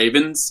play the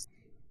Ravens,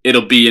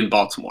 it'll be in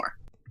Baltimore.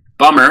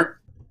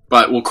 Bummer,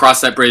 but we'll cross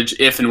that bridge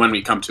if and when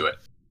we come to it.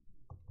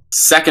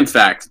 Second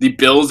fact, the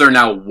Bills are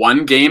now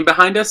one game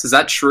behind us. Is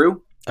that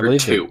true? I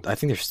believe two. I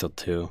think there's still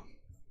two.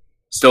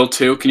 Still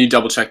two? Can you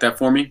double check that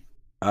for me?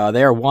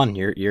 They are one.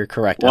 You're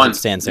correct. One. As it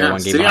stands, they're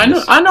one game See, behind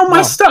us. I know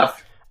my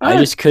stuff. I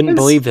just couldn't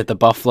believe that the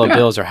Buffalo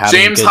Bills are having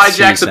James a good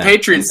hijacks season. the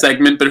Patriots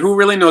segment, but who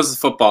really knows the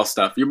football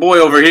stuff? Your boy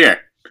over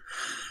here.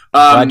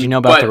 Glad you know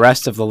about the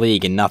rest of the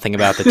league and nothing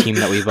about the team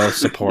that we both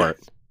support.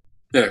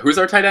 Yeah, who's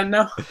our tight end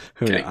now?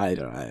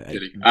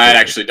 I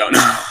actually don't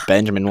know.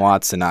 Benjamin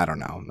Watson. I don't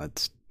know.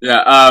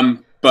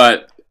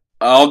 But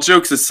all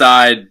jokes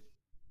aside,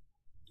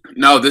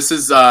 no, this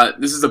is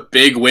a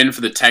big win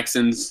for the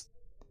Texans,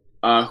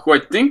 who I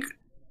think,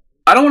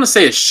 I don't want to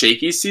say a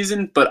shaky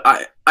season, but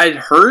I'd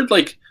heard,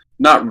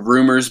 not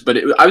rumors, but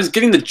I was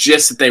getting the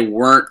gist that they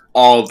weren't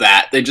all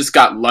that. They just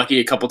got lucky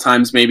a couple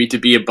times maybe to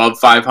be above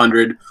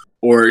 500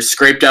 or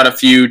scraped out a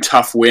few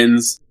tough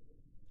wins.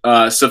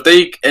 So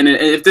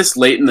if this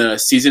late in the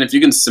season, if you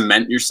can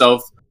cement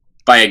yourself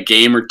by a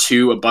game or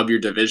two above your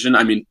division,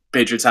 I mean,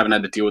 Patriots haven't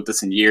had to deal with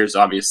this in years,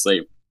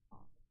 obviously.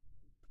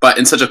 But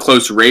in such a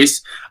close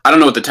race, I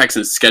don't know what the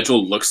Texans'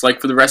 schedule looks like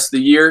for the rest of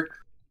the year,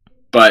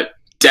 but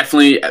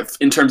definitely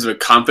in terms of a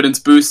confidence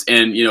boost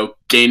and,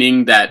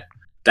 gaining that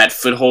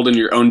foothold in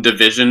your own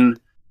division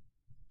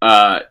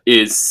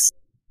is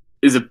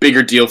a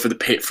bigger deal for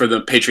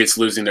the Patriots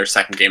losing their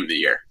second game of the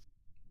year.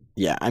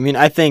 Yeah, I mean,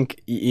 I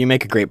think you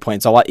make a great point.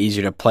 It's a lot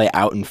easier to play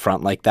out in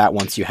front like that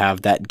once you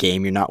have that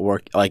game. You're not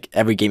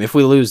every game. If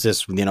we lose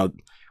this,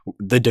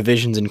 the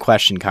division's in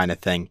question kind of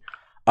thing.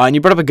 And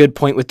you brought up a good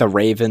point with the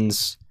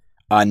Ravens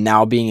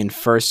now being in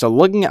first. So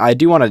I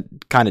do want to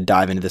kind of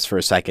dive into this for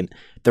a second.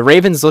 The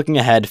Ravens looking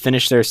ahead,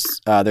 finish their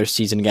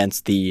season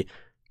against the,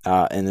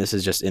 and this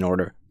is just in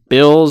order,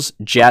 Bills,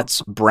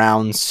 Jets,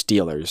 Browns,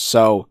 Steelers.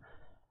 So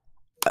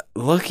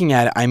looking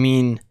at it, I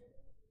mean,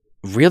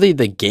 really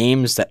the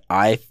games that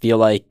I feel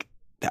like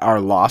are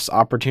lost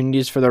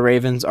opportunities for the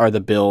Ravens are the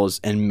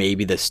Bills and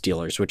maybe the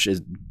Steelers, which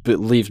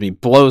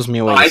blows me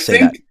away to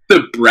say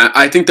that.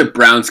 I think the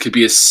Browns could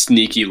be a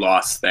sneaky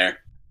loss there.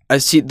 I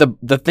see.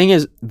 The thing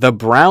is, the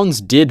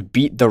Browns did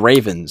beat the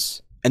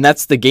Ravens, and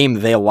that's the game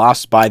they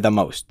lost by the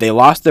most. They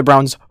lost the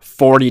Browns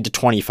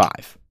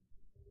 40-25.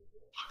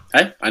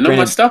 Hey, I know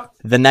my stuff.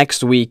 The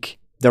next week,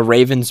 the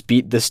Ravens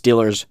beat the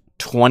Steelers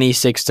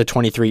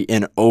 26-23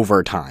 in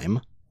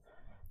overtime.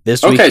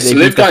 This week,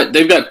 so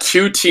they've got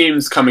two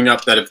teams coming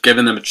up that have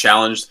given them a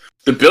challenge.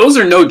 The Bills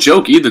are no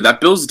joke either. That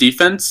Bills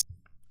defense,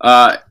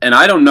 and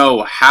I don't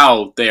know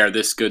how they are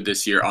this good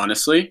this year,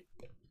 honestly.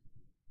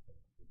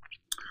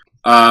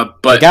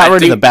 But they got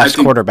rid of the best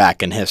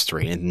quarterback in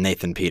history, in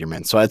Nathan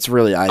Peterman. So it's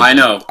really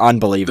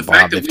unbelievable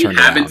how they've turned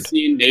around. The fact that we haven't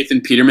seen Nathan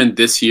Peterman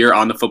this year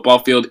on the football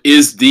field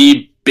is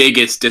the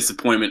biggest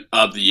disappointment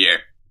of the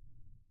year.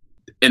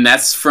 And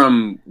that's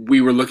from,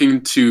 we were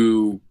looking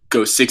to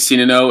go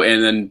 16-0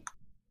 and then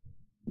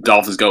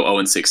Dolphins go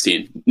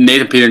 0-16.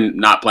 Nathan Peterman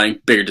not playing,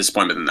 bigger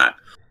disappointment than that.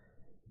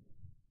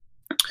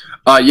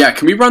 Yeah.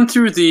 Can we run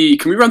through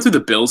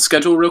the Bills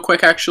schedule real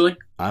quick? Actually.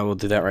 I will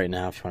do that right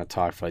now if you want to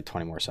talk for like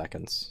 20 more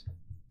seconds.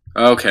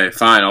 Okay,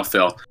 fine. I'll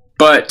fill.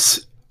 But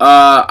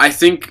I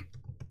think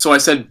so. I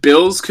said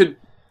Bills could.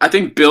 I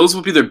think Bills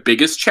will be their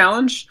biggest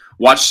challenge.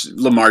 Watch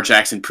Lamar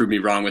Jackson prove me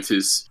wrong with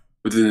his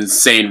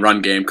insane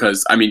run game.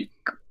 Because I mean,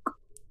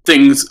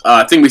 thing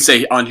we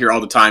say on here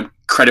all the time.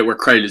 Credit where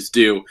credit is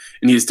due,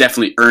 and he's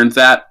definitely earned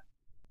that.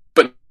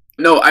 But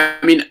no,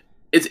 I mean,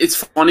 it's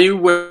funny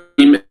when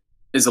a team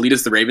as elite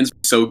as the Ravens are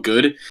so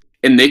good,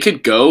 and they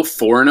could go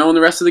 4-0 in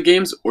the rest of the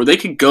games, or they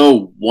could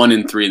go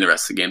 1-3 in the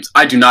rest of the games.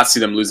 I do not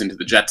see them losing to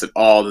the Jets at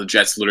all. The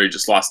Jets literally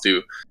just lost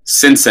to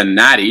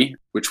Cincinnati,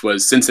 which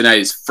was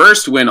Cincinnati's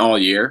first win all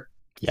year.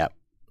 Yep.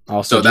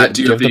 Also,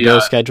 do you have the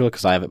Bills schedule?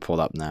 Because I have it pulled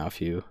up now.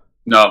 If you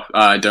no,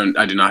 I don't.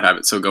 I do not have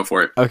it. So go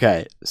for it.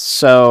 Okay,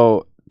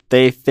 so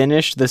they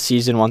finished the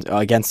season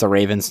against the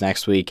Ravens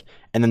next week,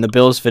 and then the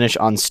Bills finish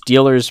on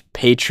Steelers,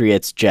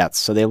 Patriots, Jets.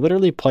 So they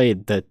literally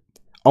played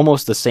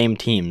almost the same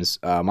teams,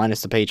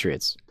 minus the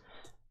Patriots,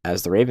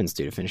 as the Ravens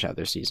do to finish out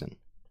their season.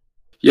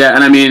 Yeah,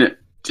 and I mean,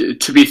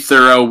 to be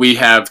thorough, we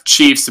have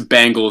Chiefs,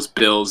 Bengals,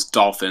 Bills,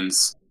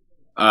 Dolphins.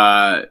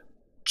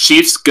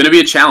 Chiefs going to be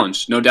a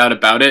challenge, no doubt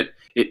about it.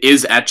 It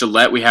is at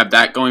Gillette. We have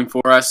that going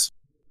for us.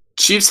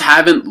 Chiefs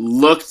haven't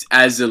looked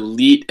as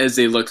elite as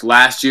they looked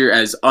last year,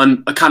 as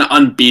kind of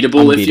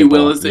unbeatable, if you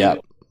will, as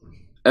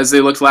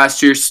they looked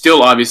last year.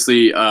 Still,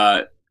 obviously,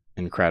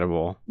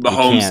 incredible.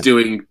 Mahomes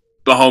doing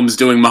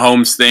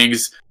Mahomes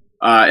things,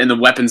 and the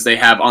weapons they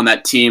have on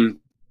that team.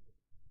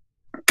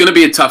 Going to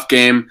be a tough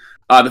game.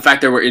 The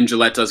fact that we're in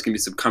Gillette does give me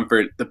some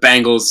comfort. The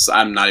Bengals,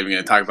 I'm not even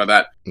going to talk about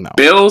that. No.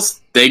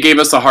 Bills, they gave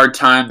us a hard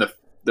time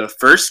the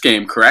first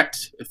game,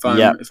 correct?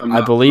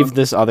 I believe wrong.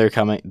 This other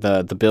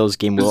the Bills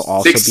game will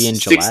also be in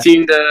Gillette.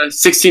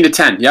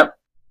 16-10. Yep.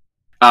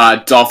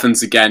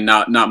 Dolphins again,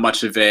 not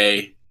much of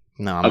a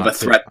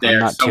threat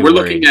there. So we're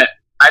looking at,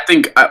 I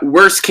think,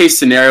 worst case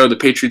scenario, the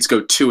Patriots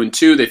go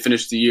 2-2. They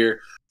finish the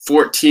year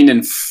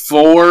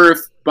 14-4.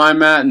 By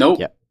Matt, nope.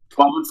 Yep.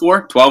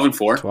 12-4.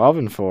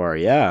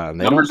 12-4. Yeah,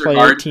 they Numbers don't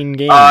play 18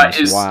 games.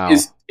 Wow. And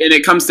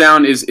it comes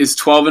down: is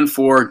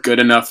 12-4 good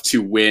enough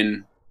to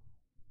win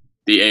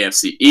the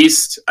AFC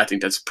East? I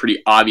think that's a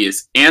pretty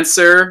obvious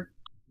answer.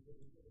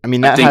 I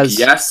mean,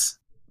 yes.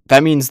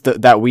 That means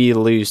that we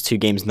lose 2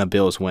 games and the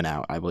Bills win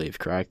out, I believe,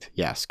 correct?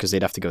 Yes, because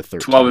they'd have to go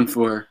 13.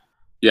 12-4.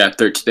 Yeah,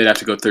 13. They'd have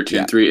to go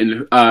 13-3.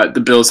 And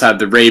the Bills have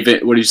the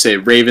what did you say?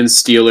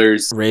 Ravens,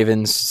 Steelers,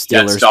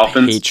 Jets,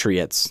 Dolphins,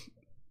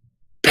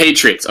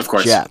 Patriots, of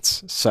course.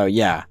 Jets. So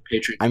yeah,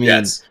 Patriots. I mean,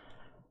 Jets.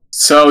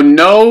 So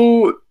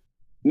no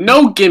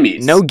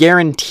gimmies, no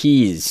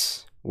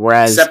guarantees.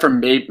 Whereas, except for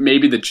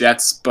maybe the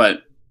Jets,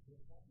 but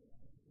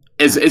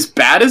as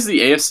bad as the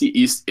AFC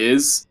East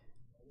is,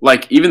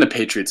 like even the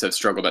Patriots have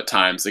struggled at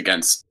times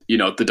against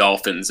the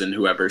Dolphins and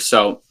whoever.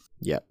 So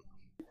yeah,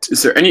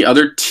 is there any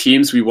other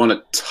teams we want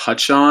to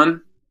touch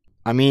on?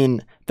 I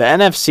mean, the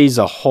NFC's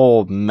a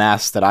whole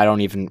mess that I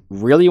don't even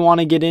really want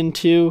to get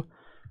into.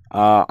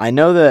 I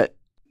know that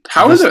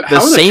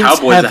the Saints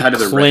Cowboys have ahead of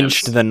the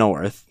clinched Rams? The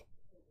North.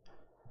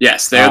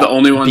 Yes, they're the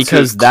only ones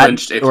because who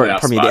clinched a playoff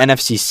spot. The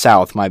NFC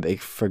South.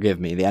 Forgive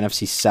me, the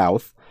NFC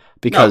South.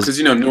 Because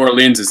New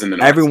Orleans is in the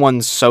North.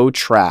 Everyone's so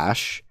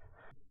trash.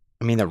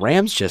 I mean, the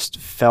Rams just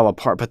fell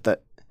apart.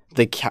 But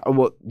did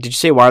you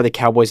say why are the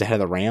Cowboys ahead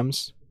of the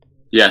Rams?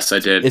 Yes, I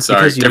did. It's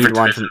because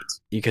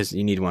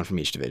you need one from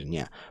each division.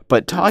 Yeah,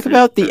 but talk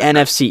about the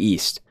NFC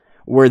East,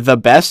 where the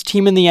best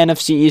team in the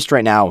NFC East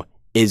right now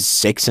is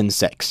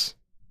 6-6.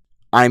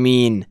 I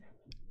mean,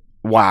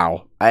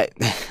 wow.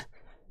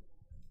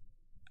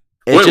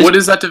 What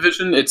is that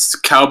division? It's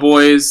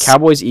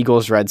Cowboys,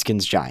 Eagles,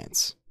 Redskins,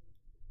 Giants.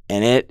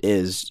 And it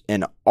is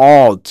an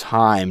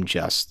all-time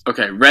just...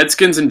 Okay,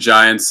 Redskins and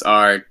Giants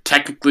are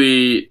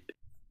technically...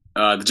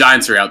 the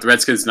Giants are out. The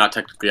Redskins not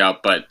technically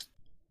out, but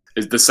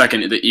the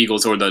second the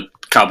Eagles or the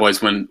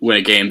Cowboys win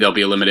a game, they'll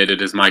be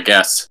eliminated, is my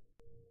guess.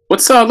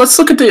 Let's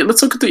look at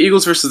the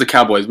Eagles versus the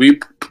Cowboys. We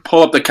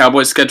pull up the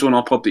Cowboys schedule and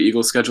I'll pull up the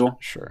Eagles schedule.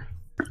 Sure.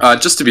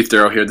 Just to be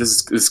thorough here,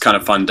 this is kind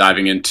of fun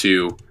diving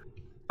into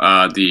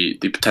the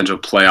potential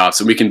playoffs,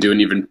 and we can do an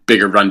even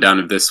bigger rundown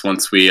of this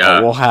once we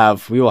will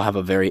have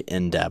a very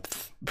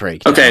in-depth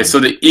breakdown. Okay, so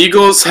the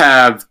Eagles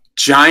have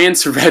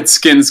Giants,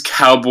 Redskins,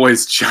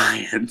 Cowboys,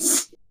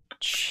 Giants.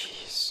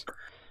 Jeez.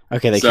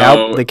 Okay,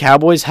 the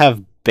Cowboys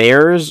have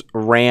Bears,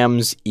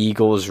 Rams,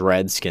 Eagles,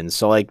 Redskins.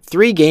 So like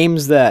 3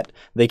 games that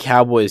the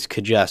Cowboys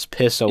could just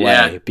piss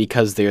away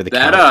because they're the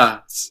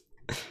Cowboys.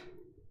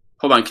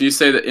 Hold on, can you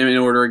say that in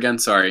order again?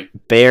 Sorry.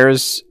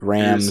 Bears,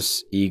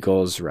 Rams,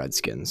 Eagles,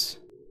 Redskins.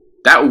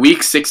 That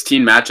Week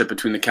 16 matchup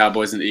between the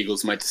Cowboys and the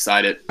Eagles might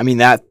decide it. I mean,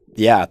 that's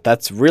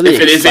really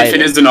exciting. If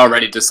it isn't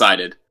already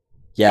decided.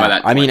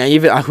 Yeah, I mean,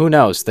 even who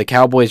knows? The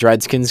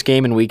Cowboys-Redskins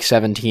game in Week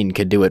 17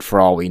 could do it for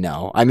all we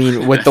know. I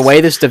mean, with the way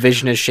this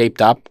division is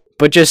shaped up.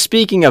 But just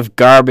speaking of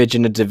garbage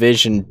in a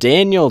division,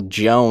 Daniel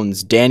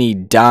Jones, Danny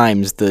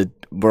Dimes, the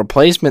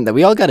replacement that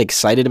we all got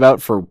excited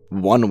about for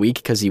 1 week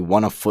because he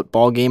won a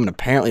football game, and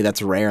apparently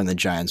that's rare in the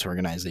Giants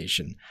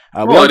organization.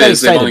 Well, it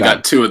is. They've only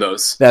got 2 of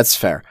those. That's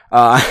fair.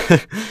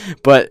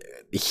 But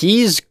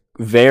he's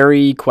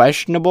very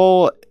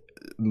questionable,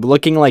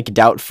 looking like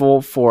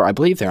doubtful for, I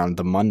believe they're on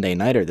the Monday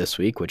Nighter this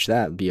week, which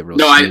that would be a real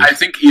I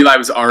think Eli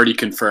was already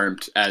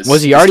confirmed as...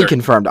 Was he already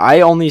confirmed?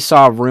 I only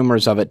saw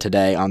rumors of it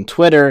today on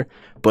Twitter,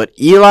 but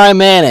Eli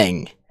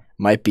Manning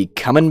might be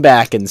coming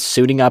back and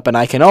suiting up, and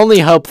I can only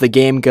hope the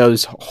game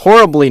goes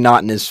horribly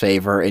not in his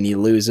favor, and he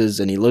loses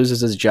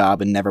his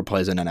job and never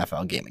plays an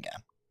NFL game again.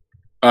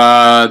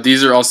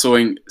 These are also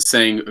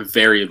saying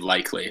very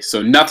likely,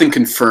 so nothing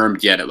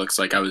confirmed yet. It looks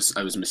like I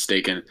was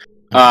mistaken.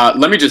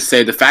 Let me just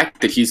say, the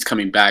fact that he's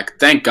coming back,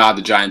 thank God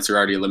the Giants are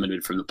already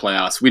eliminated from the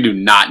playoffs. We do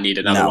not need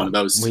another one of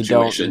those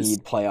situations. We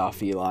don't need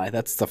playoff Eli.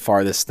 That's the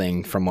farthest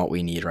thing from what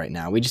we need right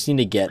now. We just need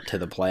to get to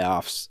the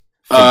playoffs,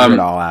 figure it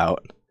all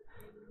out.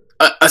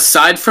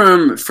 Aside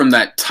from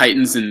that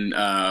Titans and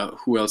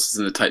who else is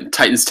in the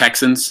Titans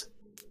Texans?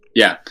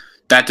 Yeah,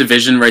 that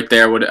division right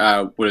there. What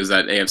is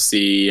that?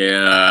 AFC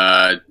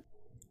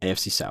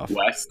South.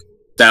 West.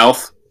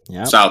 South.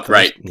 Yep. South,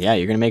 right. Yeah,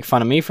 you're going to make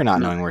fun of me for not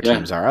knowing where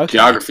teams are. Okay.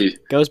 Geography.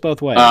 Goes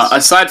both ways.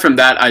 Aside from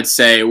that, I'd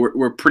say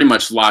we're pretty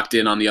much locked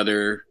in on the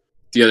other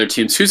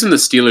teams. Who's in the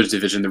Steelers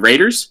division? The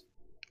Raiders?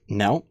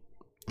 No.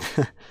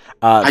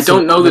 I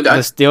don't know that. The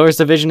Steelers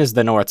division is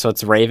the North, so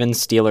it's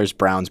Ravens, Steelers,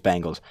 Browns,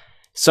 Bengals.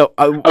 So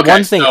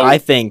one thing I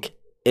think,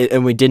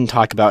 and we didn't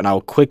talk about, and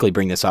I'll quickly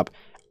bring this up,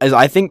 is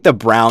I think the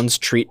Browns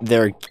treat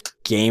their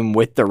game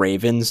with the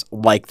Ravens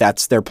like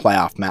that's their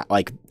playoff match.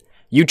 Like,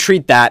 you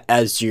treat that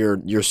as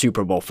your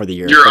Super Bowl for the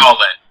year. You're all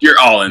in. You're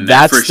all in.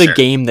 That's the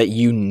game that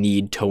you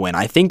need to win.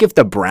 I think if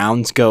the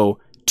Browns go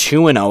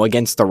 2-0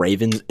 against the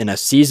Ravens in a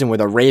season where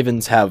the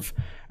Ravens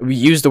we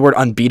used the word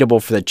unbeatable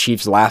for the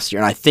Chiefs last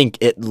year, and I think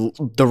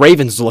the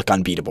Ravens look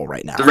unbeatable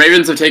right now. The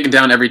Ravens have taken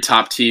down every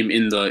top team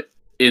in the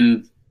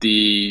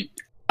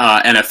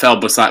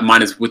NFL,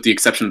 minus with the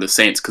exception of the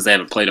Saints, because they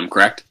haven't played them,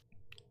 correct?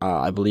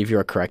 I believe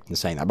you're correct in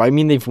saying that. But I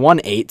mean, they've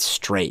won 8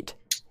 straight.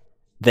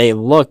 They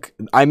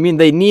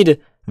need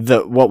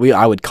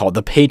I would call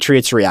the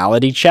Patriots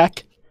reality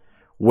check,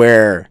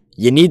 where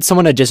you need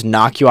someone to just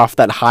knock you off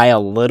that high a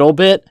little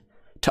bit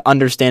to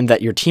understand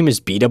that your team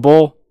is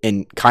beatable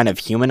and kind of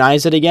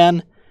humanize it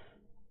again.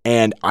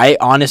 And I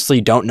honestly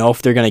don't know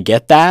if they're going to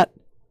get that.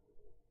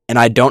 And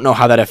I don't know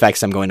how that affects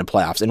them going to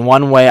playoffs. In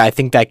one way, I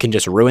think that can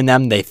just ruin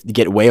them. They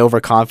get way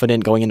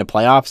overconfident going into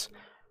playoffs.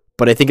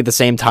 But I think at the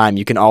same time,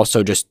 you can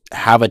also just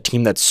have a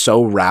team that's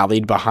so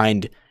rallied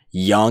behind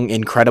young,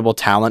 incredible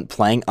talent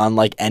playing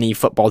unlike any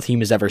football team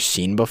has ever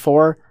seen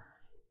before.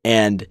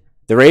 And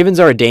the Ravens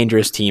are a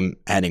dangerous team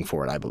heading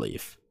forward, I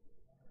believe.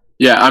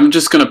 Yeah, I'm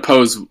just going to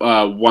pose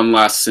one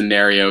last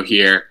scenario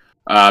here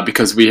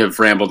because we have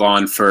rambled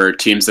on for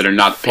teams that are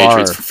not the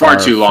Patriots for far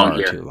too long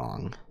here. Too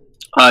long.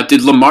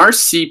 Did Lamar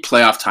see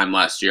playoff time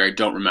last year? I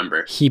don't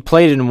remember. He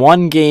played in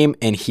one game,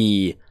 and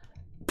he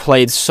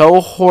played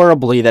so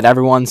horribly that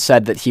everyone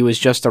said that he was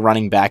just a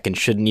running back and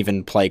shouldn't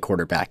even play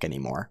quarterback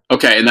anymore.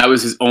 Okay, and that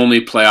was his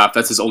only playoff.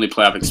 That's his only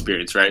playoff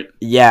experience, right?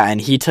 Yeah,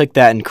 and he took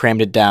that and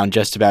crammed it down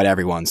just about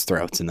everyone's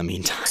throats in the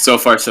meantime. So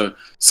far, so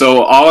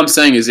all I'm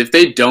saying is if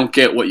they don't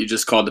get what you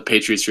just called the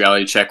Patriots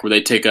reality check, where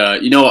they take a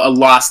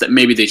loss that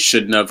maybe they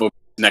shouldn't have over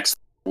the next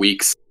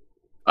weeks,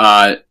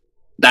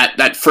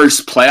 that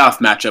first playoff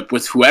matchup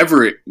with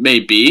whoever it may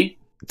be,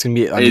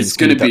 it's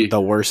gonna be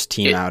the worst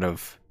team out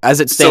of. As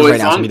it stands right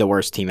now, it's going to be the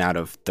worst team out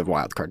of the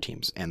wildcard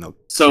teams.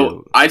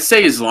 I'd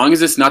say as long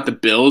as it's not the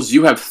Bills,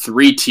 you have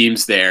 3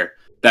 teams there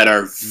that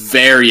are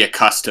very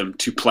accustomed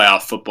to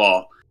playoff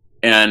football.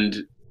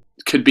 And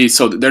could be,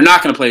 so they're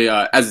not going to play,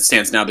 as it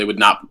stands now, they would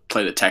not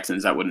play the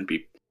Texans. That wouldn't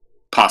be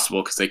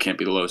possible because they can't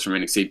be the lowest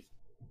remaining seed.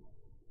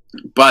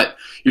 But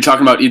you're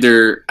talking about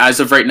either, as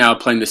of right now,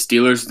 playing the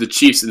Steelers or the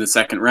Chiefs in the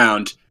second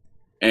round.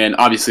 And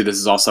obviously this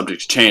is all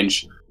subject to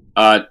change.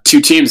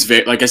 2 teams,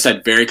 like I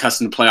said, very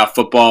accustomed to playoff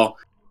football.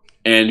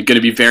 And going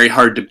to be very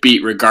hard to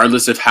beat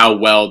regardless of how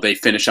well they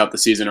finish out the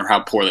season or how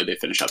poorly they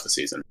finish out the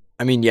season.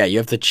 I mean, yeah, you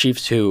have the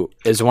Chiefs, who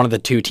is one of the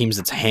 2 teams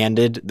that's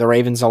handed the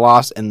Ravens a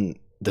loss, and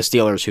the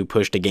Steelers, who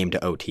pushed a game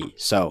to OT.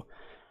 So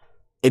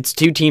it's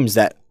 2 teams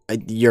that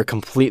you're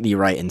completely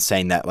right in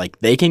saying that like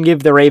they can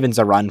give the Ravens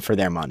a run for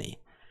their money.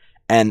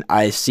 And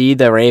I see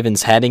the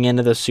Ravens heading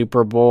into the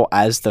Super Bowl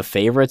as the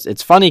favorites.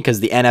 It's funny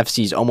because the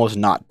NFC is almost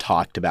not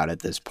talked about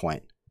at this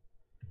point.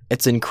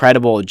 It's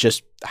incredible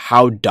just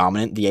how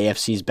dominant the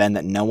AFC's been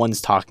that no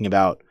one's talking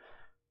about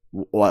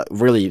what the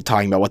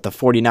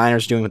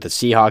 49ers are doing, what the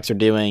Seahawks are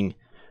doing,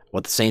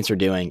 what the Saints are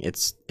doing.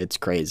 It's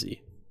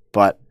crazy.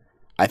 But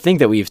I think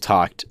that we've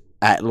talked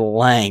at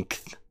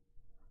length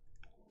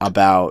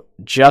about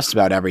just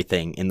about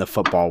everything in the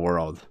football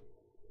world.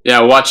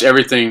 Yeah, watch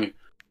everything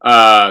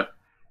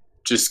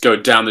just go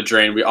down the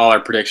drain. All our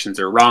predictions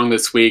are wrong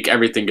this week.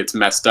 Everything gets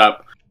messed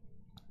up.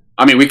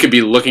 I mean, we could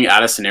be looking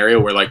at a scenario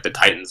where like the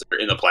Titans are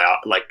in the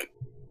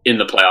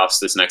playoffs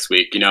this next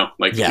week. It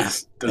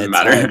doesn't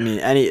matter. I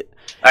mean,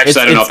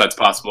 Actually, I don't know if that's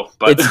possible,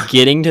 but it's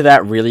getting to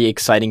that really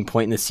exciting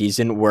point in the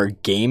season where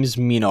games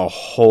mean a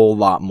whole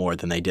lot more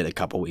than they did a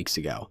couple weeks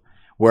ago.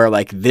 Where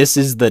like this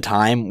is the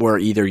time where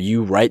either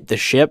you right the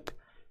ship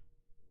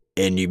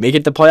and you make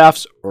it to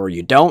playoffs, or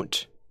you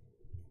don't,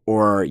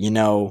 or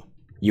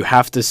you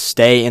have to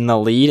stay in the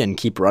lead and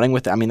keep running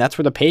with it. I mean, that's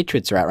where the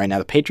Patriots are at right now.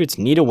 The Patriots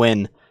need a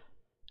win.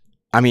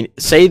 I mean,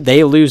 say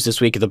they lose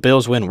this week, the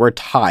Bills win, we're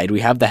tied. We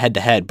have the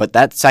head-to-head. But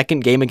that second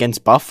game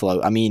against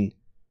Buffalo, I mean,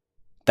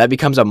 that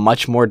becomes a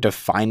much more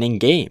defining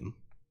game.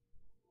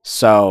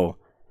 So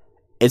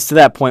it's to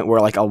that point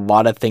where like a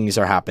lot of things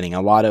are happening.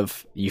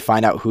 You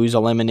find out who's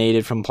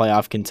eliminated from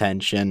playoff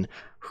contention,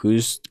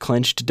 who's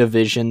clinched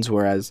divisions,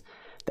 whereas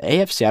the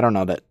AFC, I don't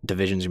know that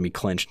divisions are going to be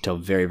clinched until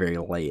very, very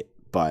late.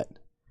 But,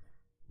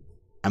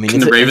 I mean... Can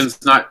the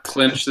Ravens not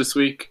clinch this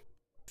week?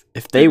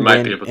 If they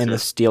win and the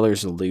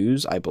Steelers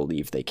lose, I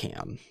believe they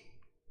can.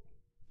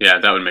 Yeah,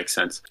 that would make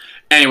sense.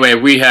 Anyway,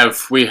 we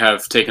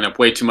have taken up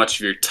way too much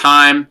of your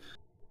time.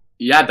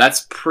 Yeah,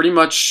 that's pretty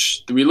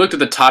much... We looked at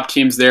the top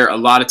teams there. A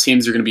lot of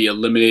teams are going to be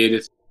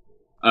eliminated,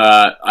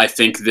 I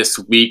think, this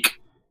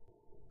week.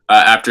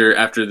 After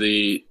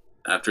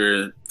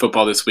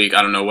football this week,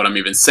 I don't know what I'm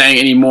even saying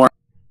anymore.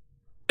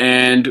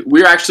 And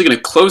we're actually going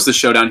to close the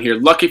show down here.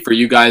 Lucky for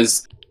you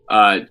guys,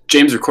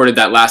 James recorded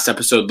that last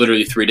episode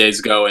literally 3 days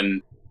ago,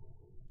 and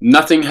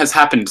nothing has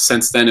happened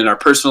since then in our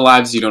personal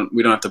lives. We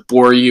don't have to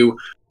bore you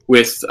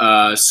with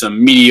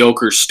some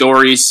mediocre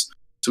stories.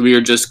 So we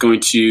are just going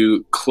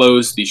to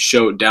close the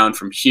show down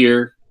from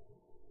here.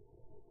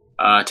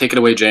 Take it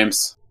away,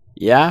 James.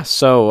 Yeah,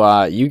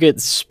 so you get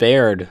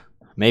spared.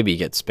 Maybe you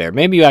get spared.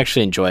 Maybe you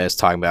actually enjoy us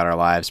talking about our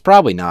lives.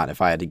 Probably not,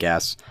 if I had to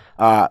guess.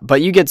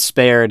 But you get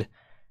spared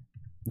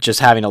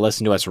just having to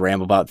listen to us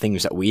ramble about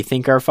things that we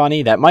think are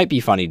funny. That might be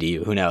funny to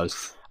you. Who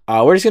knows?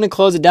 We're just going to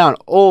close it down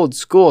old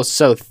school.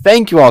 So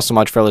thank you all so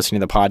much for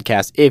listening to the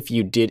podcast. If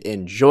you did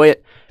enjoy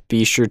it,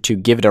 be sure to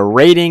give it a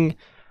rating,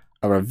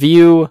 a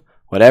review,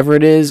 whatever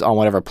it is on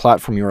whatever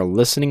platform you're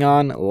listening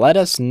on. Let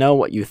us know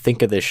what you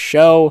think of this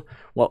show,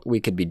 what we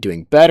could be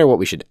doing better, what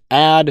we should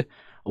add,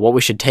 what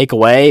we should take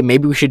away.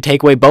 Maybe we should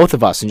take away both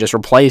of us and just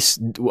replace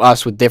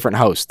us with different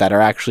hosts that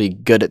are actually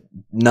good at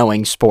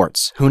knowing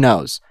sports. Who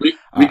knows? We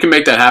can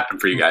make that happen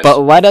for you guys. But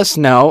let us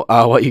know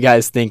what you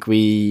guys think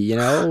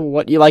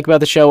what you like about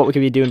the show, what we could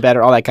be doing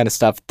better, all that kind of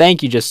stuff.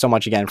 Thank you just so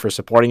much again for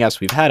supporting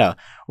us. We've had a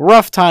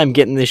rough time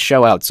getting this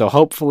show out, so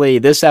hopefully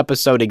this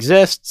episode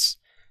exists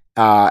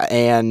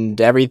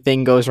and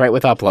everything goes right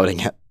with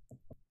uploading it.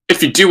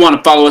 If you do want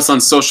to follow us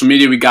on social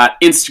media, we got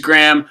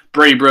Instagram,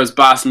 Brady Bros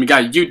Boston. We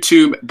got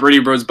YouTube, Brady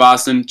Bros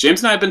Boston. James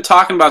and I have been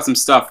talking about some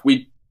stuff.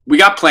 We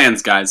got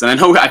plans, guys. And I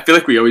feel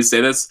like we always say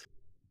this.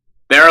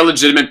 There are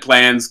legitimate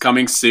plans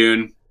coming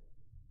soon.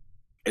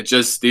 It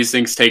just, these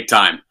things take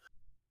time.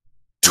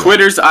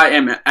 Twitter's, I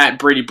am at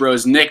Brady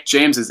Bros Nick.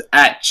 James is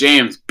at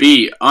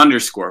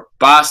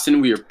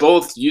JamesB_Boston. We are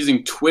both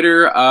using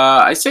Twitter,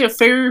 I say a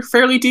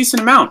fairly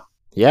decent amount.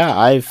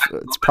 Yeah,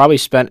 it's probably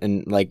spent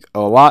in like a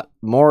lot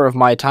more of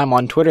my time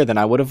on Twitter than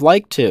I would have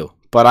liked to,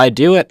 but I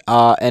do it,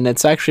 and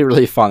it's actually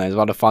really fun. There's a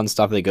lot of fun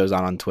stuff that goes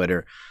on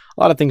Twitter,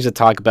 a lot of things to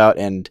talk about,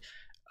 and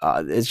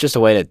it's just a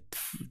way to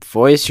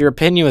voice your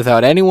opinion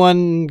without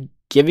anyone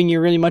giving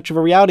you really much of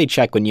a reality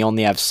check when you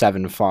only have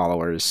 7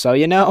 followers. So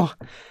we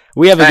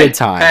have a good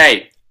time.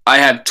 Hey, I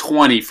have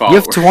 20 followers.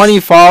 You have 20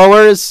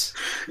 followers?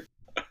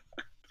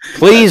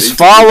 Please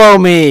follow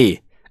me.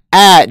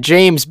 At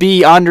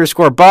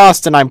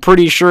JamesB_Boston, I'm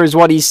pretty sure is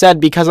what he said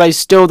because I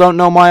still don't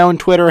know my own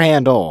Twitter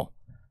handle.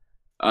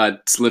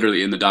 It's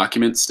literally in the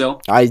document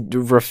still. I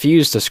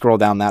refuse to scroll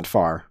down that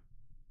far.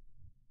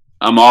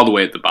 I'm all the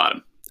way at the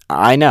bottom.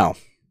 I know.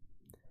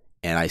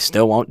 And I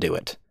still won't do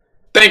it.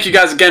 Thank you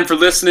guys again for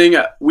listening.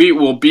 We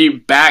will be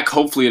back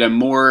hopefully at a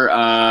more,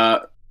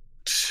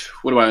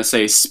 what do I want to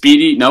say,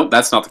 speedy? No,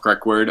 that's not the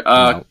correct word.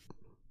 No.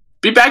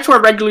 Be back to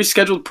our regularly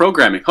scheduled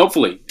programming,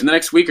 hopefully, in the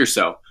next week or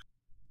so.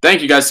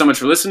 Thank you guys so much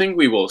for listening.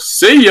 We will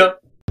see ya.